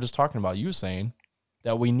we were just talking about, you saying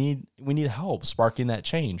that we need help sparking that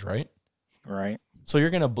change, right? Right. So you're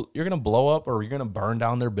going to blow up, or you're going to burn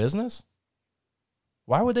down their business?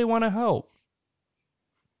 Why would they want to help?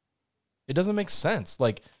 It doesn't make sense.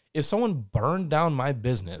 Like, if someone burned down my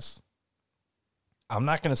business, I'm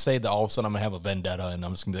not going to say that all of a sudden I'm going to have a vendetta and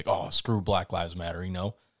I'm just going to be like, oh, screw Black Lives Matter, you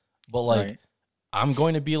know? But like, Right. I'm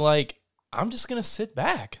going to be like, I'm just going to sit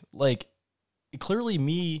back. Like, clearly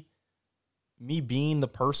me being the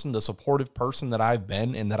person, the supportive person that I've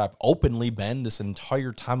been, and that I've openly been this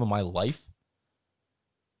entire time of my life,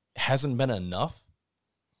 hasn't been enough.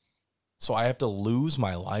 So I have to lose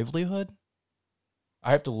my livelihood.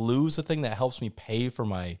 I have to lose the thing that helps me pay for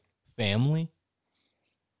my family.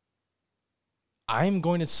 I'm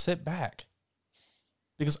going to sit back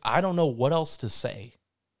because I don't know what else to say.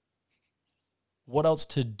 What else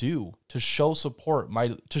to do to show support,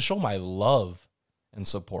 to show my love and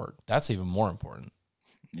support. That's even more important.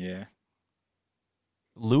 Yeah.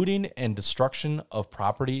 Looting and destruction of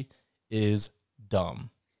property is dumb.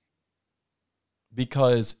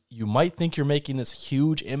 Because you might think you're making this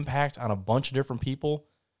huge impact on a bunch of different people,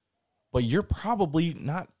 but you're probably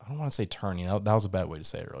not, I don't want to say turning out, that was a bad way to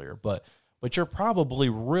say it earlier, but you're probably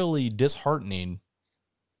really disheartening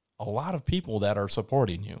a lot of people that are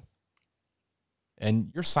supporting you.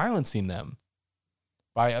 And you're silencing them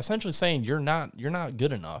by essentially saying you're not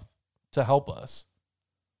good enough to help us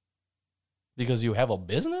because you have a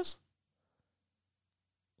business?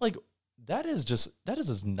 Like, that is just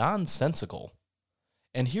nonsensical.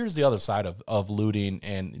 And here's the other side of looting.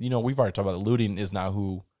 And, you know, we've already talked about looting is not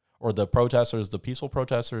or the protesters, the peaceful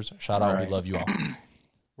protesters. Shout out, Right. we love you all.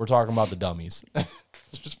 We're talking about the dummies,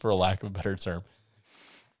 just for a lack of a better term.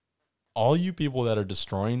 All you people that are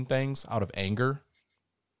destroying things out of anger,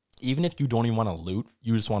 even if you don't even want to loot,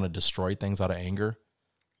 you just want to destroy things out of anger.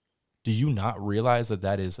 Do you not realize that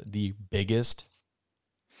that is the biggest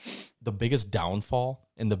downfall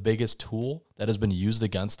and the biggest tool that has been used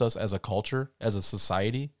against us as a culture, as a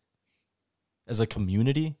society, as a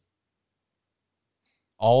community?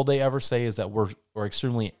 All they ever say is that we're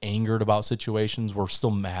extremely angered about situations. We're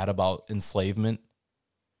still mad about enslavement.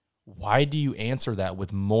 Why do you answer that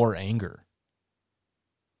with more anger?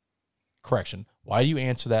 Correction. Why do you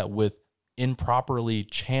answer that with improperly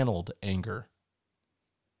channeled anger?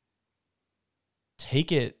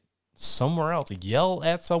 Take it somewhere else. Yell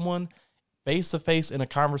at someone face to face in a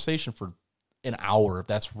conversation for an hour if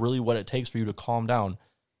that's really what it takes for you to calm down.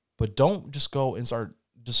 But don't just go and start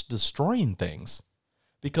just destroying things,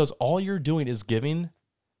 because all you're doing is giving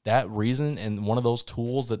that reason and one of those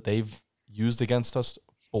tools that they've used against us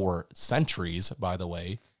for centuries, by the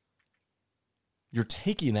way. You're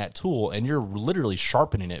taking that tool and you're literally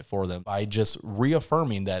sharpening it for them by just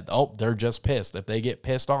reaffirming that, oh, they're just pissed. If they get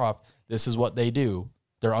pissed off, this is what they do.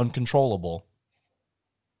 They're uncontrollable.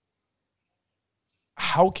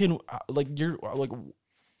 How can,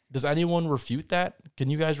 does anyone refute that? Can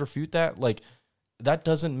you guys refute that? Like, that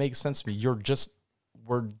doesn't make sense to me.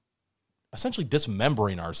 We're essentially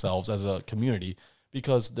dismembering ourselves as a community,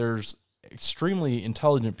 because there's extremely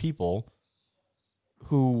intelligent people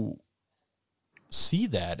who see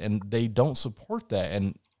that and they don't support that.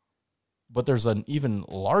 But there's an even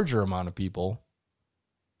larger amount of people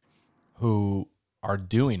who are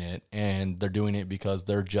doing it, and they're doing it because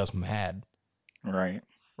they're just mad. Right.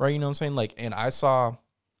 Right. You know what I'm saying? Like, and I saw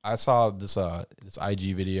this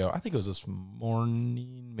IG video. I think it was this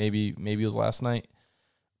morning, maybe it was last night.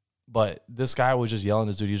 But this guy was just yelling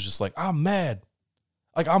at this dude. He was just like, I'm mad.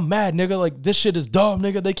 Like, I'm mad, nigga. Like, this shit is dumb,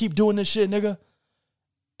 nigga. They keep doing this shit, nigga.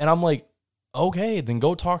 And I'm like, okay, then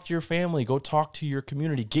go talk to your family. Go talk to your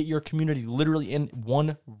community. Get your community literally in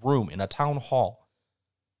one room, in a town hall,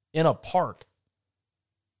 in a park,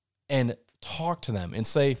 and talk to them and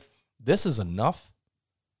say, this is enough,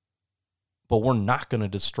 but we're not going to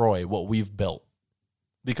destroy what we've built,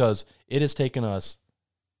 because it has taken us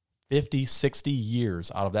 50, 60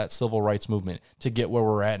 years out of that civil rights movement to get where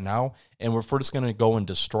we're at now. And we're just going to go and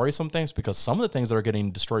destroy some things, because some of the things that are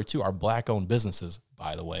getting destroyed too are Black-owned businesses,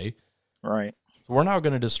 by the way. Right. So we're now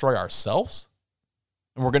going to destroy ourselves,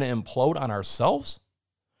 and we're going to implode on ourselves,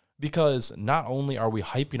 because not only are we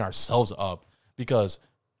hyping ourselves up because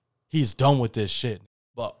he's done with this shit,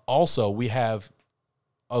 but also we have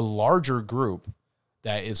a larger group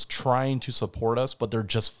that is trying to support us, but they're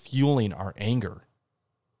just fueling our anger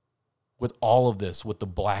with all of this, with the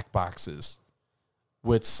black boxes,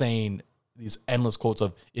 with saying these endless quotes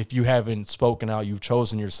of, if you haven't spoken out, you've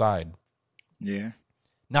chosen your side. Yeah.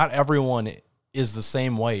 Not everyone is the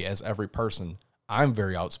same way as every person. I'm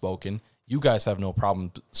very outspoken. You guys have no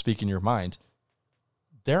problem speaking your mind.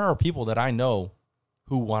 There are people that I know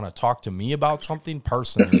who want to talk to me about something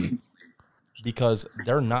personally because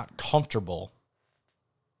they're not comfortable.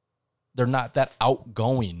 They're not that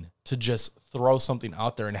outgoing to just throw something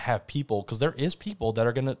out there and have people, because there is people that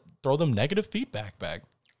are going to throw them negative feedback back.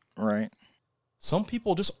 Right. Some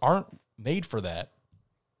people just aren't made for that.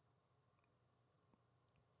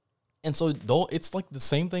 And so though it's like the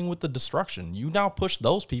same thing with the destruction. You now push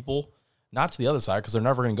those people not to the other side, because they're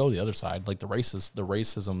never going to go to the other side, like the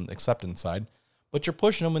racism acceptance side, but you're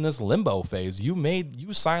pushing them in this limbo phase.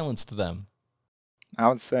 You silenced them. I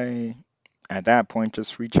would say at that point,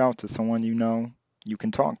 just reach out to someone you know you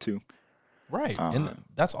can talk to. Right. And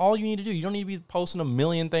that's all you need to do. You don't need to be posting a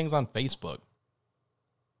million things on Facebook.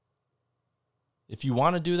 If you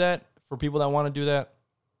want to do that, for people that want to do that,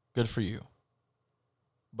 good for you.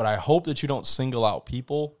 But I hope that you don't single out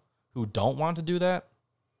people who don't want to do that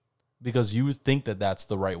because you think that that's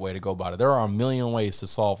the right way to go about it. There are a million ways to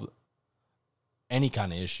solve any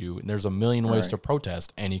kind of issue, and there's a million ways to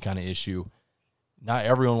protest any kind of issue. Not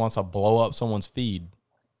everyone wants to blow up someone's feed,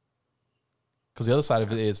 because the other side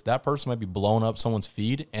of it is that person might be blowing up someone's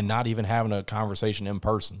feed and not even having a conversation in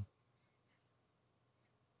person.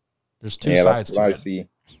 There's two sides to it. I see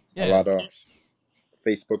a lot of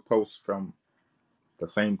Facebook posts from the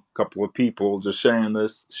same couple of people just sharing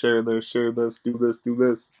this, share this, do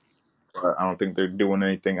this. But I don't think they're doing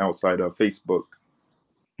anything outside of Facebook.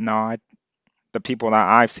 No, the people that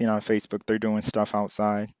I've seen on Facebook, they're doing stuff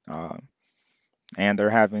outside. And they're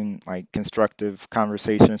having like constructive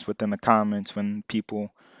conversations within the comments when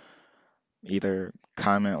people either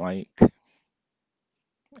comment like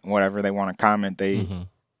whatever they want to comment, they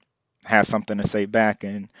have something to say back.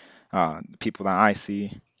 And the people that I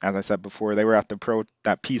see, as I said before, they were at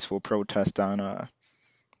that peaceful protest on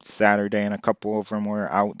Saturday, and a couple of them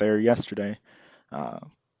were out there yesterday uh,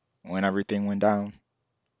 when everything went down.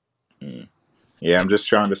 Mm. Yeah, I'm just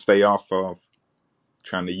trying to stay off of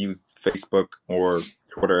trying to use Facebook or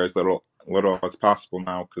Twitter as little as possible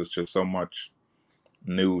now because just so much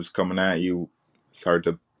news coming at you. It's hard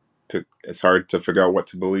to it's hard to figure out what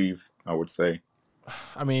to believe, I would say.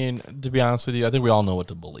 I mean, to be honest with you, I think we all know what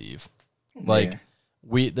to believe. Like,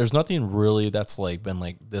 there's nothing really that's like been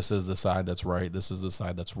like, this is the side that's right, this is the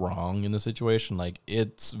side that's wrong in the situation. Like,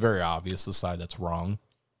 it's very obvious the side that's wrong.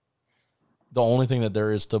 The only thing that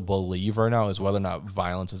there is to believe right now is whether or not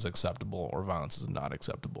violence is acceptable or violence is not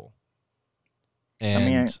acceptable. And I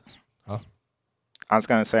mean, I was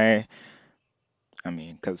gonna say, I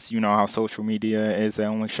mean, because you know how social media is, it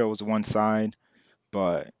only shows one side,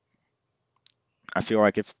 but I feel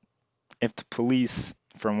like if the police,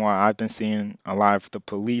 from what I've been seeing, a lot of the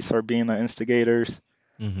police are being the instigators,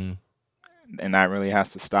 mm-hmm. and that really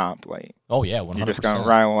has to stop. Like, Oh yeah, 100%. you're just gonna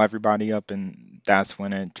rile everybody up, and that's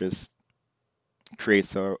when it just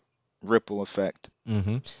creates a ripple effect.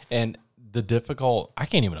 Mm-hmm. And I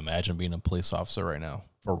can't even imagine being a police officer right now,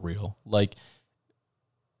 for real. Like,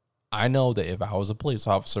 I know that if I was a police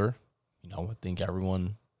officer, I think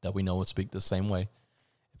everyone that we know would speak the same way.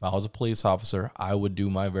 If I was a police officer, I would do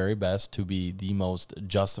my very best to be the most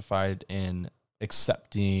justified and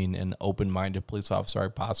accepting and open-minded police officer I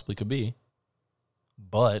possibly could be.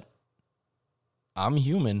 But I'm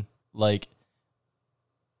human. Like,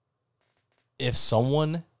 if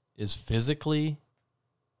someone is physically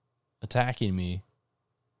attacking me,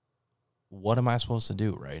 what am I supposed to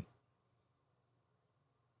do, right?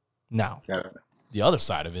 Now, the other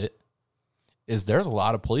side of it is there's a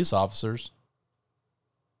lot of police officers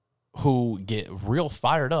who get real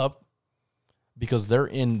fired up because they're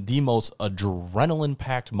in the most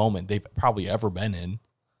adrenaline-packed moment they've probably ever been in.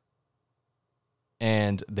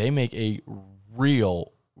 And they make a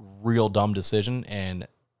real dumb decision. And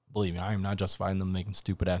believe me, I am not justifying them making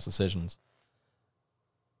stupid-ass decisions.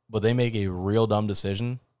 But they make a real dumb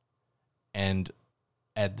decision. And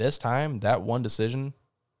at this time, that one decision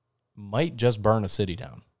might just burn a city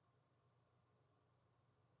down.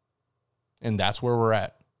 And that's where we're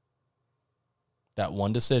at. That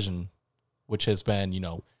one decision, which has been,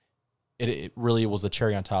 it really was the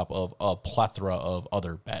cherry on top of a plethora of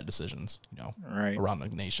other bad decisions, Right. around the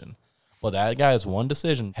nation. But that guy's one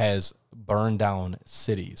decision has burned down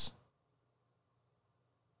cities.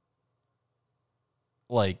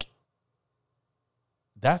 Like,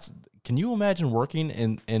 can you imagine working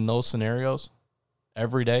in those scenarios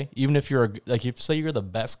every day? Even if say you're the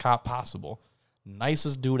best cop possible,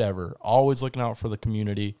 nicest dude ever, always looking out for the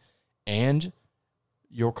community and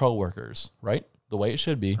your coworkers, right? The way it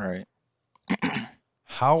should be. Right.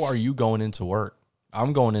 How are you going into work?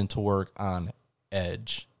 I'm going into work on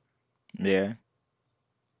edge. Yeah.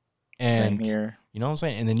 And same here. You know what I'm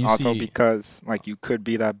saying? And then you also see, because like you could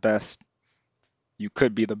be the best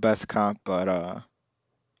cop, but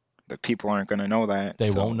the people aren't gonna know that. They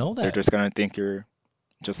so won't know that. They're just gonna think you're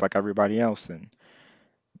just like everybody else, and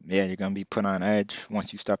yeah, you're gonna be put on edge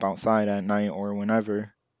once you step outside at night or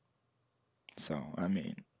whenever. So I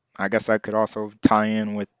mean, I guess I could also tie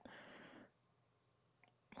in with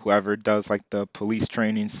whoever does like the police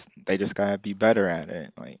trainings. They just gotta be better at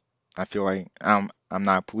it. Like, I feel like I'm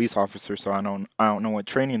not a police officer, so I don't know what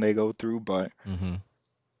training they go through, but mm-hmm.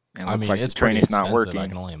 it looks like the training's not working. I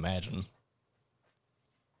can only imagine.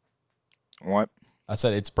 What? I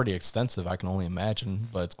said it's pretty extensive. I can only imagine,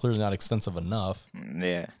 but it's clearly not extensive enough.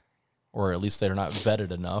 Yeah. Or at least they're not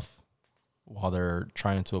vetted enough while they're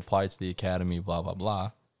trying to apply to the academy, blah, blah,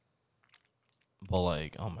 blah. But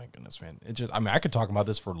like, oh my goodness, man. I could talk about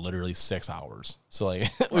this for literally 6 hours. So like,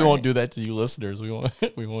 we won't do that to you listeners. We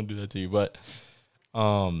won't do that to you. But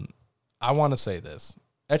I want to say this.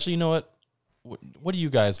 Actually, you know what? What do you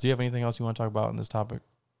have anything else you want to talk about on this topic?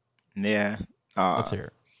 Yeah. Let's hear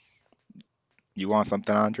it. You want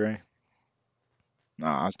something, Andre? No,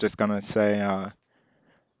 I was just gonna say,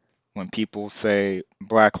 when people say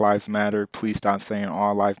Black Lives Matter, please stop saying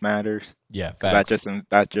All Life Matters. Yeah, facts. facts.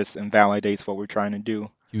 That just invalidates what we're trying to do.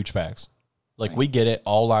 Huge facts. Like, we get it.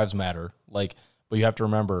 All lives matter. Like, but you have to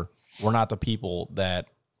remember, we're not the people that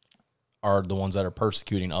are the ones that are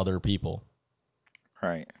persecuting other people.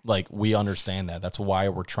 Right. Like, we understand that. That's why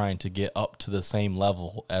we're trying to get up to the same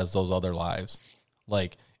level as those other lives.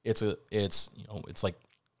 Like, it's like,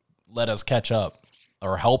 let us catch up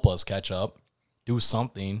or help us catch up, do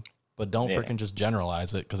something, but don't freaking just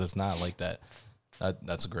generalize it, because it's not like that.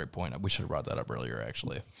 That's a great point. We should have brought that up earlier,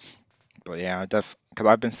 actually. But yeah, because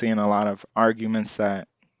I've been seeing a lot of arguments that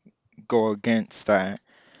go against that,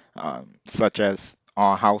 such as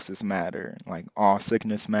all houses matter, like all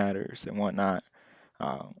sickness matters and whatnot.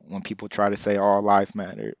 When people try to say all lives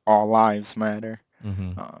matter,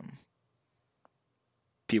 Mm-hmm. um,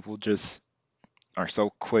 people just are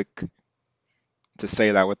so quick to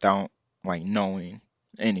say that without like knowing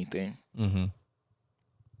anything. Mm-hmm.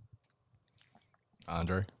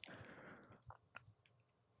 Andre.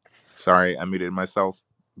 Sorry, I muted myself.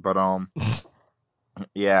 But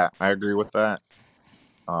yeah, I agree with that.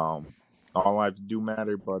 Um, all lives do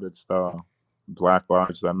matter, but it's the Black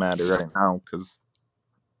lives that matter right now because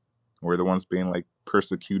we're the ones being like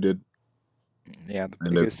persecuted, Yeah, the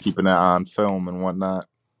and it's biggest. keeping it on film and whatnot,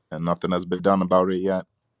 and nothing has been done about it yet.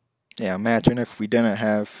 Yeah, imagine if we didn't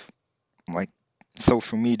have like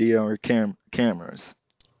social media or cameras.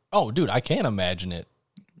 Oh, dude, I can't imagine it.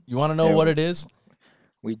 You want to know Yeah, what it is?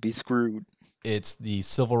 we'd be screwed. It's the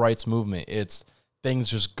civil rights movement. It's things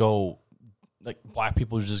just go like black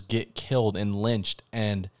people just get killed and lynched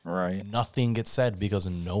and Right. nothing gets said because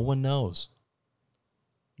no one knows.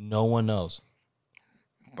 No one knows.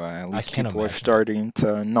 But at I least can't people are imagine it. starting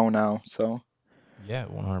to know now. So, Yeah,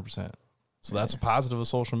 100%. So yeah, that's a positive of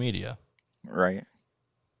social media. right.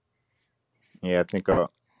 Yeah, I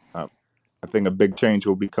think a big change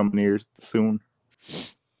will be coming here soon.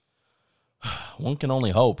 One can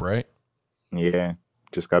only hope, right? Yeah,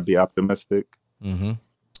 just gotta be optimistic. Mm-hmm.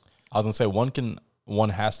 I was gonna say one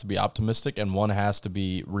has to be optimistic and one has to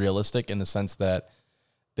be realistic in the sense that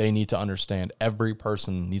they need to understand. Every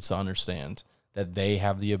person needs to understand that they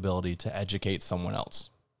have the ability to educate someone else,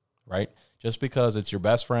 right? Just because it's your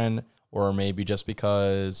best friend or maybe just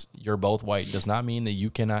because you're both white does not mean that you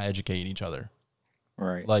cannot educate each other.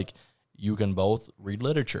 Right. Like you can both read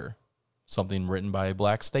literature, something written by a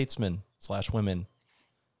black statesman / women,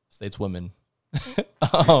 stateswomen.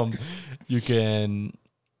 um, you can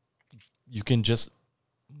just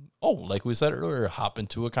like we said earlier, hop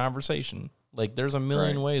into a conversation. Like there's a Right.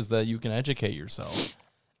 million ways that you can educate yourself.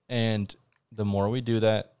 And the more we do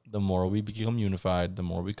that, the more we become unified, the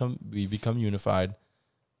more we become unified,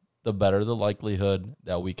 the better the likelihood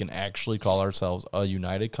that we can actually call ourselves a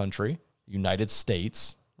united country, United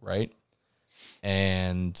States, right?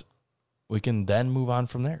 And we can then move on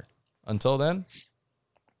from there. Until then,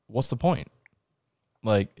 what's the point?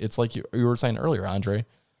 Like it's like you were saying earlier, Andre,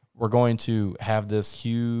 we're going to have this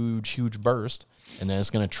huge burst and then it's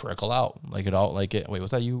going to trickle out like it all like it. Wait,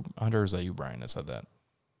 was that you, Andre, or was that you, Brian, that said that?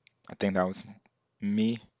 I think that was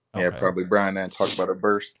me. Yeah, Okay. probably Brian and talk about a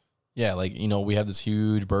burst. Yeah, like, we have this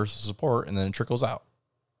huge burst of support and then it trickles out.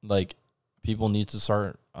 Like people need to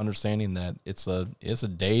start understanding that it's a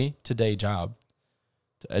day-to-day job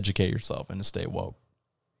to educate yourself and to stay woke.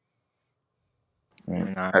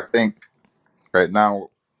 And I think right now,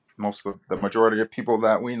 most of the majority of people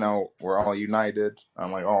that we know, we're all united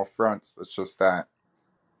on like all fronts. It's just that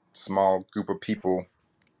small group of people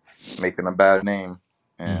making a bad name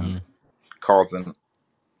and Mm-hmm. causing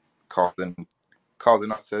causing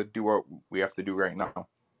causing us to do what we have to do right now.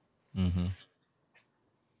 Mm-hmm.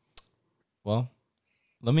 Well,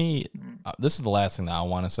 let me. This is the last thing that I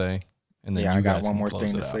want to say, and then yeah, you I got guys one can more close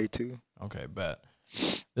thing it to out. say too. Okay, bet.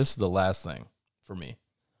 This is the last thing for me.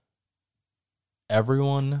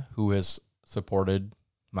 Everyone who has supported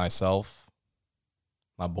myself,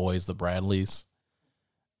 my boys, the Bradleys,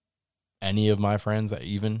 any of my friends,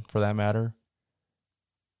 even for that matter,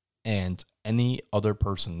 and any other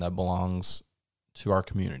person that belongs to our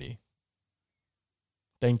community,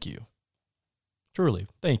 thank you. Truly,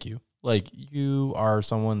 thank you. Like, you are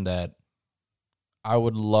someone that I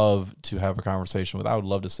would love to have a conversation with. I would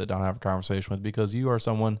love to sit down and have a conversation with because you are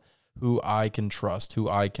someone who I can trust, who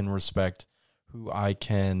I can respect, who I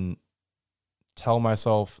can tell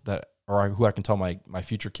myself that, or who I can tell my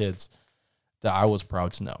future kids that I was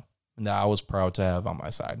proud to know and that I was proud to have on my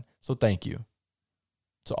side. So thank you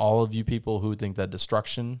to all of you people who think that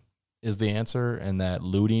destruction is the answer and that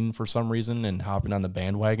looting for some reason and hopping on the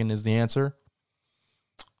bandwagon is the answer.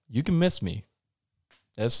 You can miss me.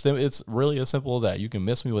 It's really as simple as that. You can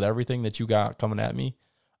miss me with everything that you got coming at me.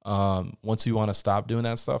 Once you want to stop doing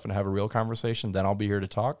that stuff and have a real conversation, then I'll be here to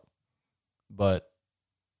talk. But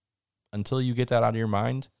until you get that out of your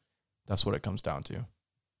mind, that's what it comes down to.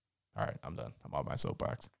 All right, I'm done. I'm on my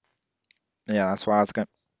soapbox. Yeah, that's why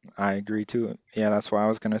I agree too. Yeah, that's why I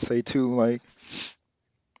was gonna say too. Like,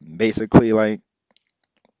 basically, like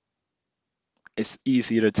it's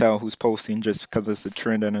easy to tell who's posting just because it's a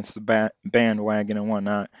trend and it's a bandwagon and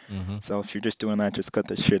whatnot. Mm-hmm. So if you're just doing that, just cut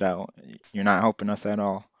the shit out. You're not helping us at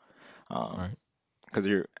all. All right.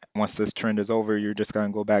 Because once this trend is over, you're just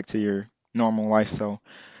gonna go back to your normal life. So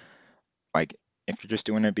like if you're just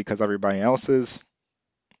doing it because everybody else is,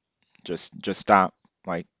 just stop.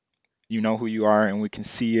 like you know who you are and we can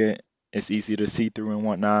see it. It's easy to see through and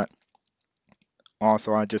whatnot.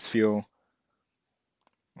 Also, I just feel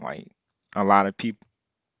like a lot of people,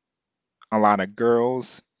 a lot of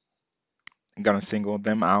girls, I'm gonna single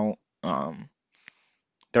them out.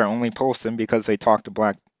 They're only posting because they talk to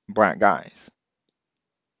black guys.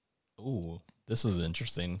 Ooh, this is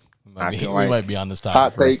interesting. I feel We like might be on this topic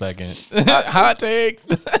Hot for a take. second. Hot Hot take.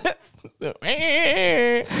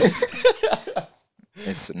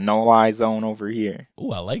 it's a no lie zone over here.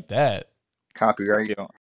 Ooh, I like that. I Copyright. feel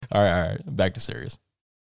All right. Back to serious.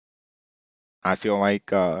 I feel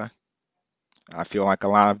like a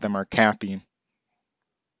lot of them are capping.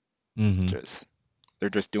 Mm-hmm. They're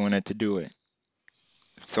just doing it to do it.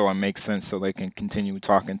 So it makes sense so they can continue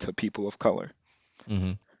talking to people of color.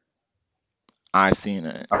 Mm-hmm. I've seen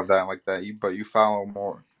it. Of that like that. But you follow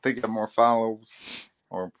more. I think you have more follows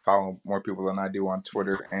or follow more people than I do on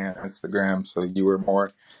Twitter and Instagram. So you were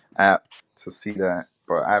more apt to see that.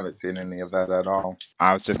 But I haven't seen any of that at all.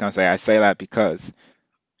 I was just gonna say I say that because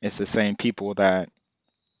it's the same people that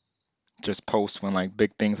just post when like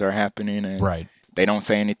big things are happening and Right. they don't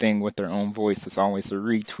say anything with their own voice. It's always a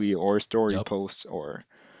retweet or a story Yep. post or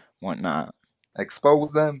whatnot.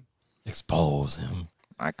 Expose them. Expose him.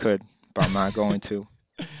 I could, but I'm not going to.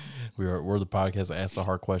 We're the podcast that asks the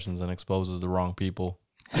hard questions and exposes the wrong people.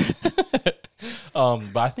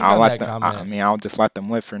 But I think I'll on let that them. comment, I'll just let them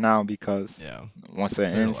live for now because yeah, once it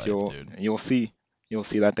it's their ends, life, dude. you'll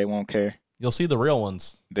see that they won't care. You'll see the real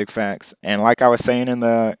ones. Big facts. And like I was saying in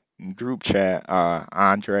the group chat,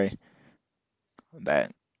 Andre,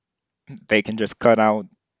 that they can just cut out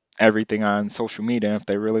everything on social media if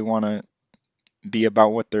they really want to be about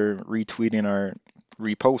what they're retweeting or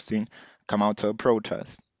reposting. Come out to a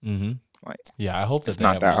protest. Mm-hmm. Like, Yeah, I hope that it's they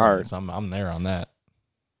not have that hard. millions. I'm there on that,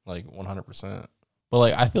 like 100%. But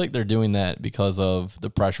like, I feel like they're doing that because of the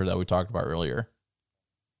pressure that we talked about earlier.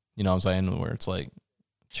 You know what I'm saying? Where it's like,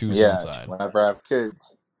 choose one Yeah. side. Whenever I have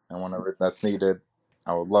kids and whenever that's needed,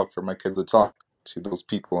 I would love for my kids to talk to those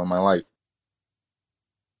people in my life.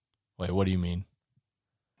 Wait, what do you mean?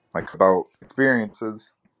 Like about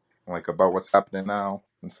experiences, like about what's happening now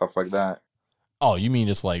and stuff like that. Oh, you mean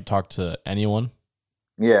just like talk to anyone?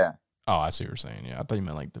 Yeah. Oh, I see what you're saying. Yeah, I thought you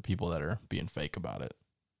meant like the people that are being fake about it.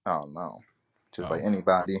 Oh no. Just Oh. like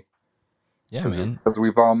anybody. Yeah, man. Because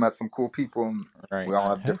we've all met some cool people and Right. we all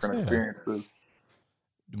have Heck different yeah. experiences.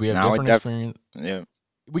 We have Now it different experience. Yeah.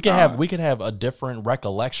 We could have a different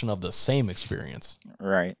recollection of the same experience.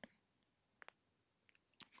 Right.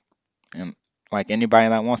 And like anybody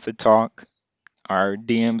that wants to talk, our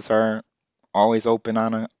DMs are always open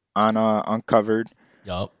on Uncovered.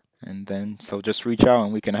 Yup. And then so just reach out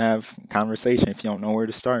and we can have conversation if you don't know where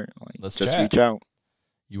to start. Like Let's just chat. reach out.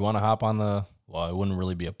 You want to hop on the? Well, it wouldn't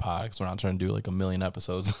really be a pod because we're not trying to do like a million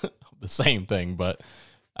episodes of the same thing. But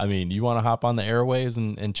I mean, you want to hop on the airwaves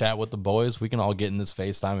and chat with the boys? We can all get in this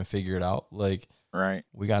FaceTime and figure it out. Like, Right.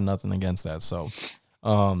 we got nothing against that. So,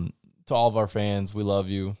 to all of our fans, we love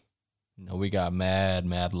you. You know, we got mad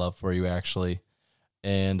love for you actually.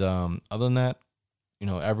 And other than that, you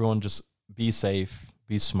know, everyone just be safe,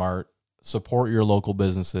 be smart, support your local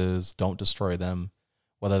businesses, don't destroy them,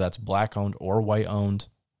 whether that's black owned or white owned.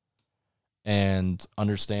 And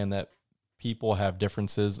understand that people have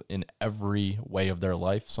differences in every way of their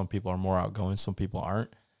life. Some people are more outgoing, some people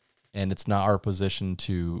aren't. And it's not our position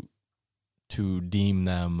to deem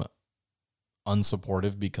them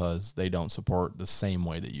unsupportive because they don't support the same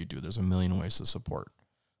way that you do. There's a million ways to support.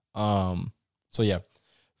 So yeah,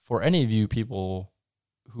 for any of you people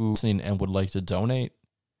who listening and would like to donate,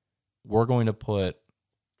 we're going to put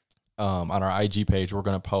on our IG page, we're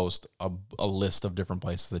going to post a list of different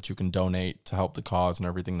places that you can donate to help the cause and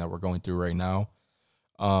everything that we're going through right now.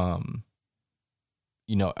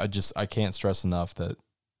 You know, I can't stress enough that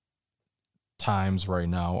times right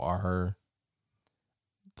now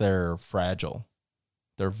they're fragile.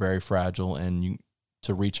 They're very fragile, and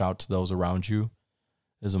to reach out to those around you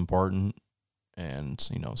is important. And,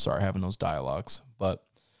 you know, start having those dialogues. But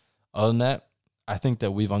other than that, I think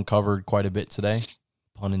that we've uncovered quite a bit today.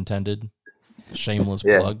 Pun intended. Shameless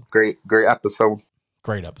plug. Great episode.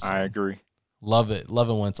 Great episode. I agree. Love it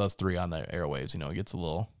when it's us three on the airwaves. You know, it gets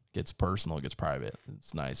personal, it gets private.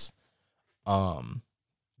 It's nice.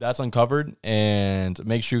 That's Uncovered, and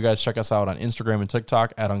make sure you guys check us out on Instagram and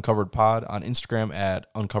TikTok at Uncovered Pod, on Instagram at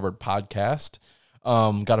Uncovered Podcast.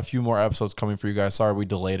 Got a few more episodes coming for you guys. Sorry we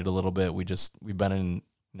delayed it a little bit. We've been in,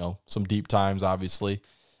 you know, some deep times, obviously.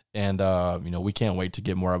 And, you know, we can't wait to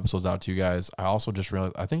get more episodes out to you guys. I also just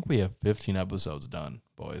realized, I think we have 15 episodes done,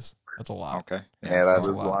 boys. That's a lot. Okay. Yeah, that's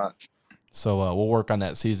a a lot. lot. So we'll work on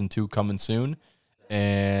that season 2 coming soon.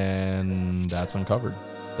 And that's Uncovered.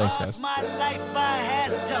 Thanks, guys. All's my life I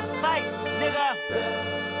has to fight, nigga.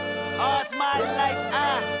 All's my life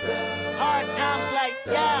hard times like,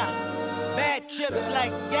 yeah. Bad trips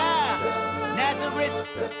like, yeah.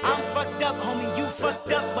 Nazareth, I'm fucked up, homie, you fucked